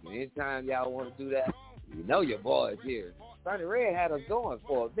 Man, listen, anytime y'all want to do that, you know your boy's here. Sonny Red had us going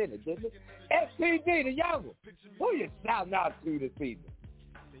for a minute, didn't it? SPG, the young one. Who you shouting out to this evening?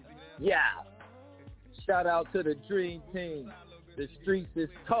 Yeah. Shout out to the Dream Team. The streets is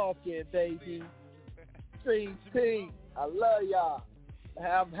talking, baby. Dream Team, I love y'all.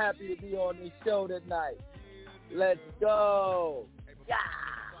 I'm happy to be on this show tonight. Let's go. Yeah.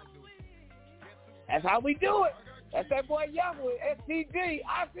 That's how we do it. That's that boy Youngwood, STG,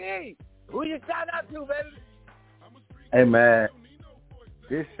 ICE. Who you shout out to, baby? Hey, man,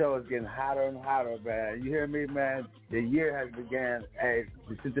 this show is getting hotter and hotter, man. You hear me, man? The year has began. Hey,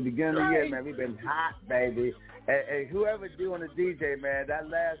 since the beginning of the year, man, we've been hot, baby. Hey, whoever doing the DJ, man, that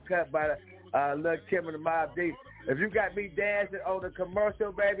last cut by the Lil' Kim and the Mobb Deep. If you got me dancing on the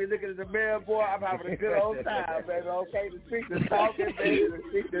commercial, baby, looking at the mirror, boy, I'm having a good old time, baby. Okay, the streets is talking, baby. The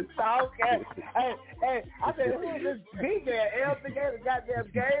streets is talking. Hey, I said, who is this DJ? Elton gave a goddamn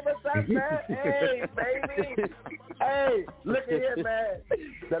game or something, man? Hey, baby. Hey, look at here, man.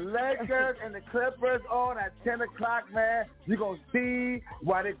 The Lakers and the Clippers on at 10 o'clock, man. You're going to see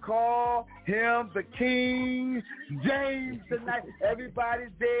why they call him the King James tonight.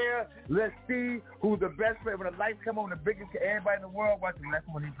 Everybody's there. Let's see who's the best player. When the lights come on, the biggest, everybody in the world watching, that's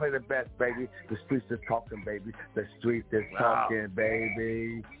when he play the best, baby. The streets is talking, baby. The streets is talking,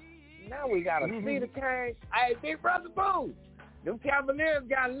 baby. Now we got to see the King. Hey, Big Brother Boo. Them Cavaliers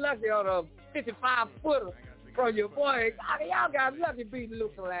got lucky on a 55-footer from your boy. Y'all got lucky beating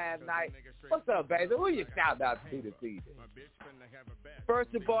Luka last night. What's up, baby? Who you shout out to this evening?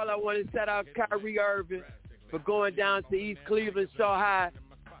 First of all, I want to shout out Kyrie Irving for going down to East Cleveland Shaw High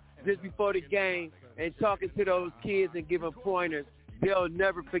just before the game and talking to those kids and giving pointers. They'll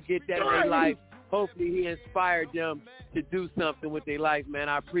never forget that in their life. Hopefully he inspired them to do something with their life, man.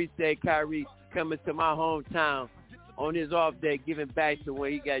 I appreciate Kyrie coming to my hometown on his off day, giving back to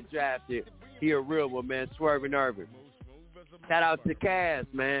when he got drafted. He a real one, man, Swerving Irving. Shout out to Cass,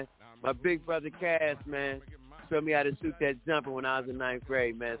 man. My big brother Cass, man, showed me how to shoot that jumper when I was in 9th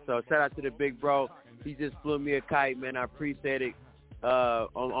grade, man. So shout out to the big bro. He just flew me a kite, man. I appreciate it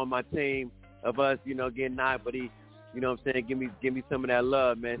on my team of us, you know, getting knocked, but he, you know what I'm saying, give me some of that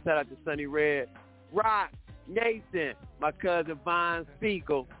love, man. Shout out to Sonny Red, Rock, Nathan, my cousin Vaughn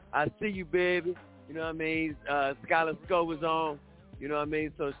Spiegel. I see you, baby. You know what I mean? Skylar Sco was on. You know what I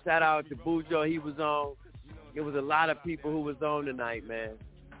mean? So shout out to Bujo, he was on. It was a lot of people who was on tonight, man.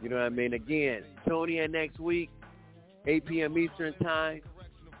 You know what I mean? Again, tune in next week, 8 p.m. Eastern time.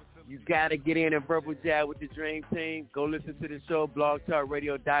 You got to get in and verbal jab with the Dream Team. Go listen to the show,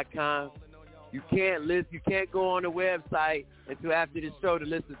 blogtalkradio.com. You can't go on the website until after the show to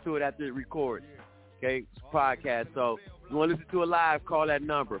listen to it after it records. Okay? It's a podcast. So if you want to listen to it live, call that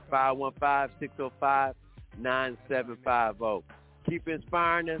number, 515-605-9750. Keep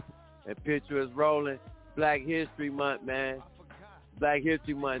inspiring us and picture us rolling. Black History Month, man. Black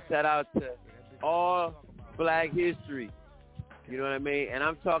History Month. Shout out to all Black history. You know what I mean? And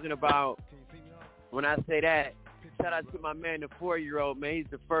I'm talking about, when I say that, shout out to my man, the 4-year-old, man. He's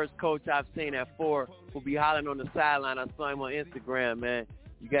the first coach I've seen at 4 who'll be hollering on the sideline. I saw him on Instagram, man.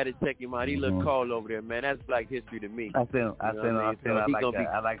 You got to check him out. He look cold over there, man. That's Black history to me. I seen him. I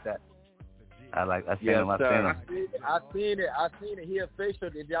like that. I seen him. I seen it. He official.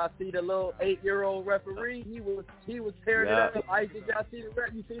 Did y'all see the little 8-year-old referee? He was tearing it up. Ice, did y'all see the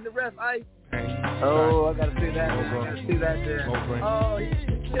ref? You seen the ref, Ice? Oh, I gotta see that. I gotta see that there. Oh, he's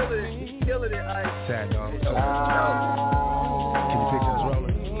killing it. He's killing it, Ice. Sad dog. Can you picture us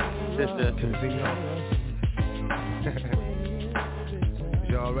rolling? Can you see me?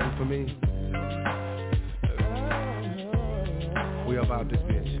 Y'all ready for me? We about this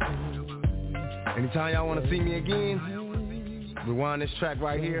bitch. Anytime y'all want to see me again, rewind this track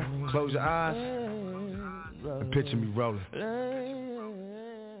right here. Close your eyes. Picture me rolling.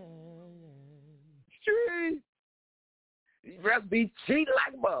 Street. You must be cheating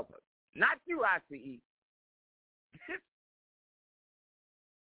like a mother. Not you, ICE.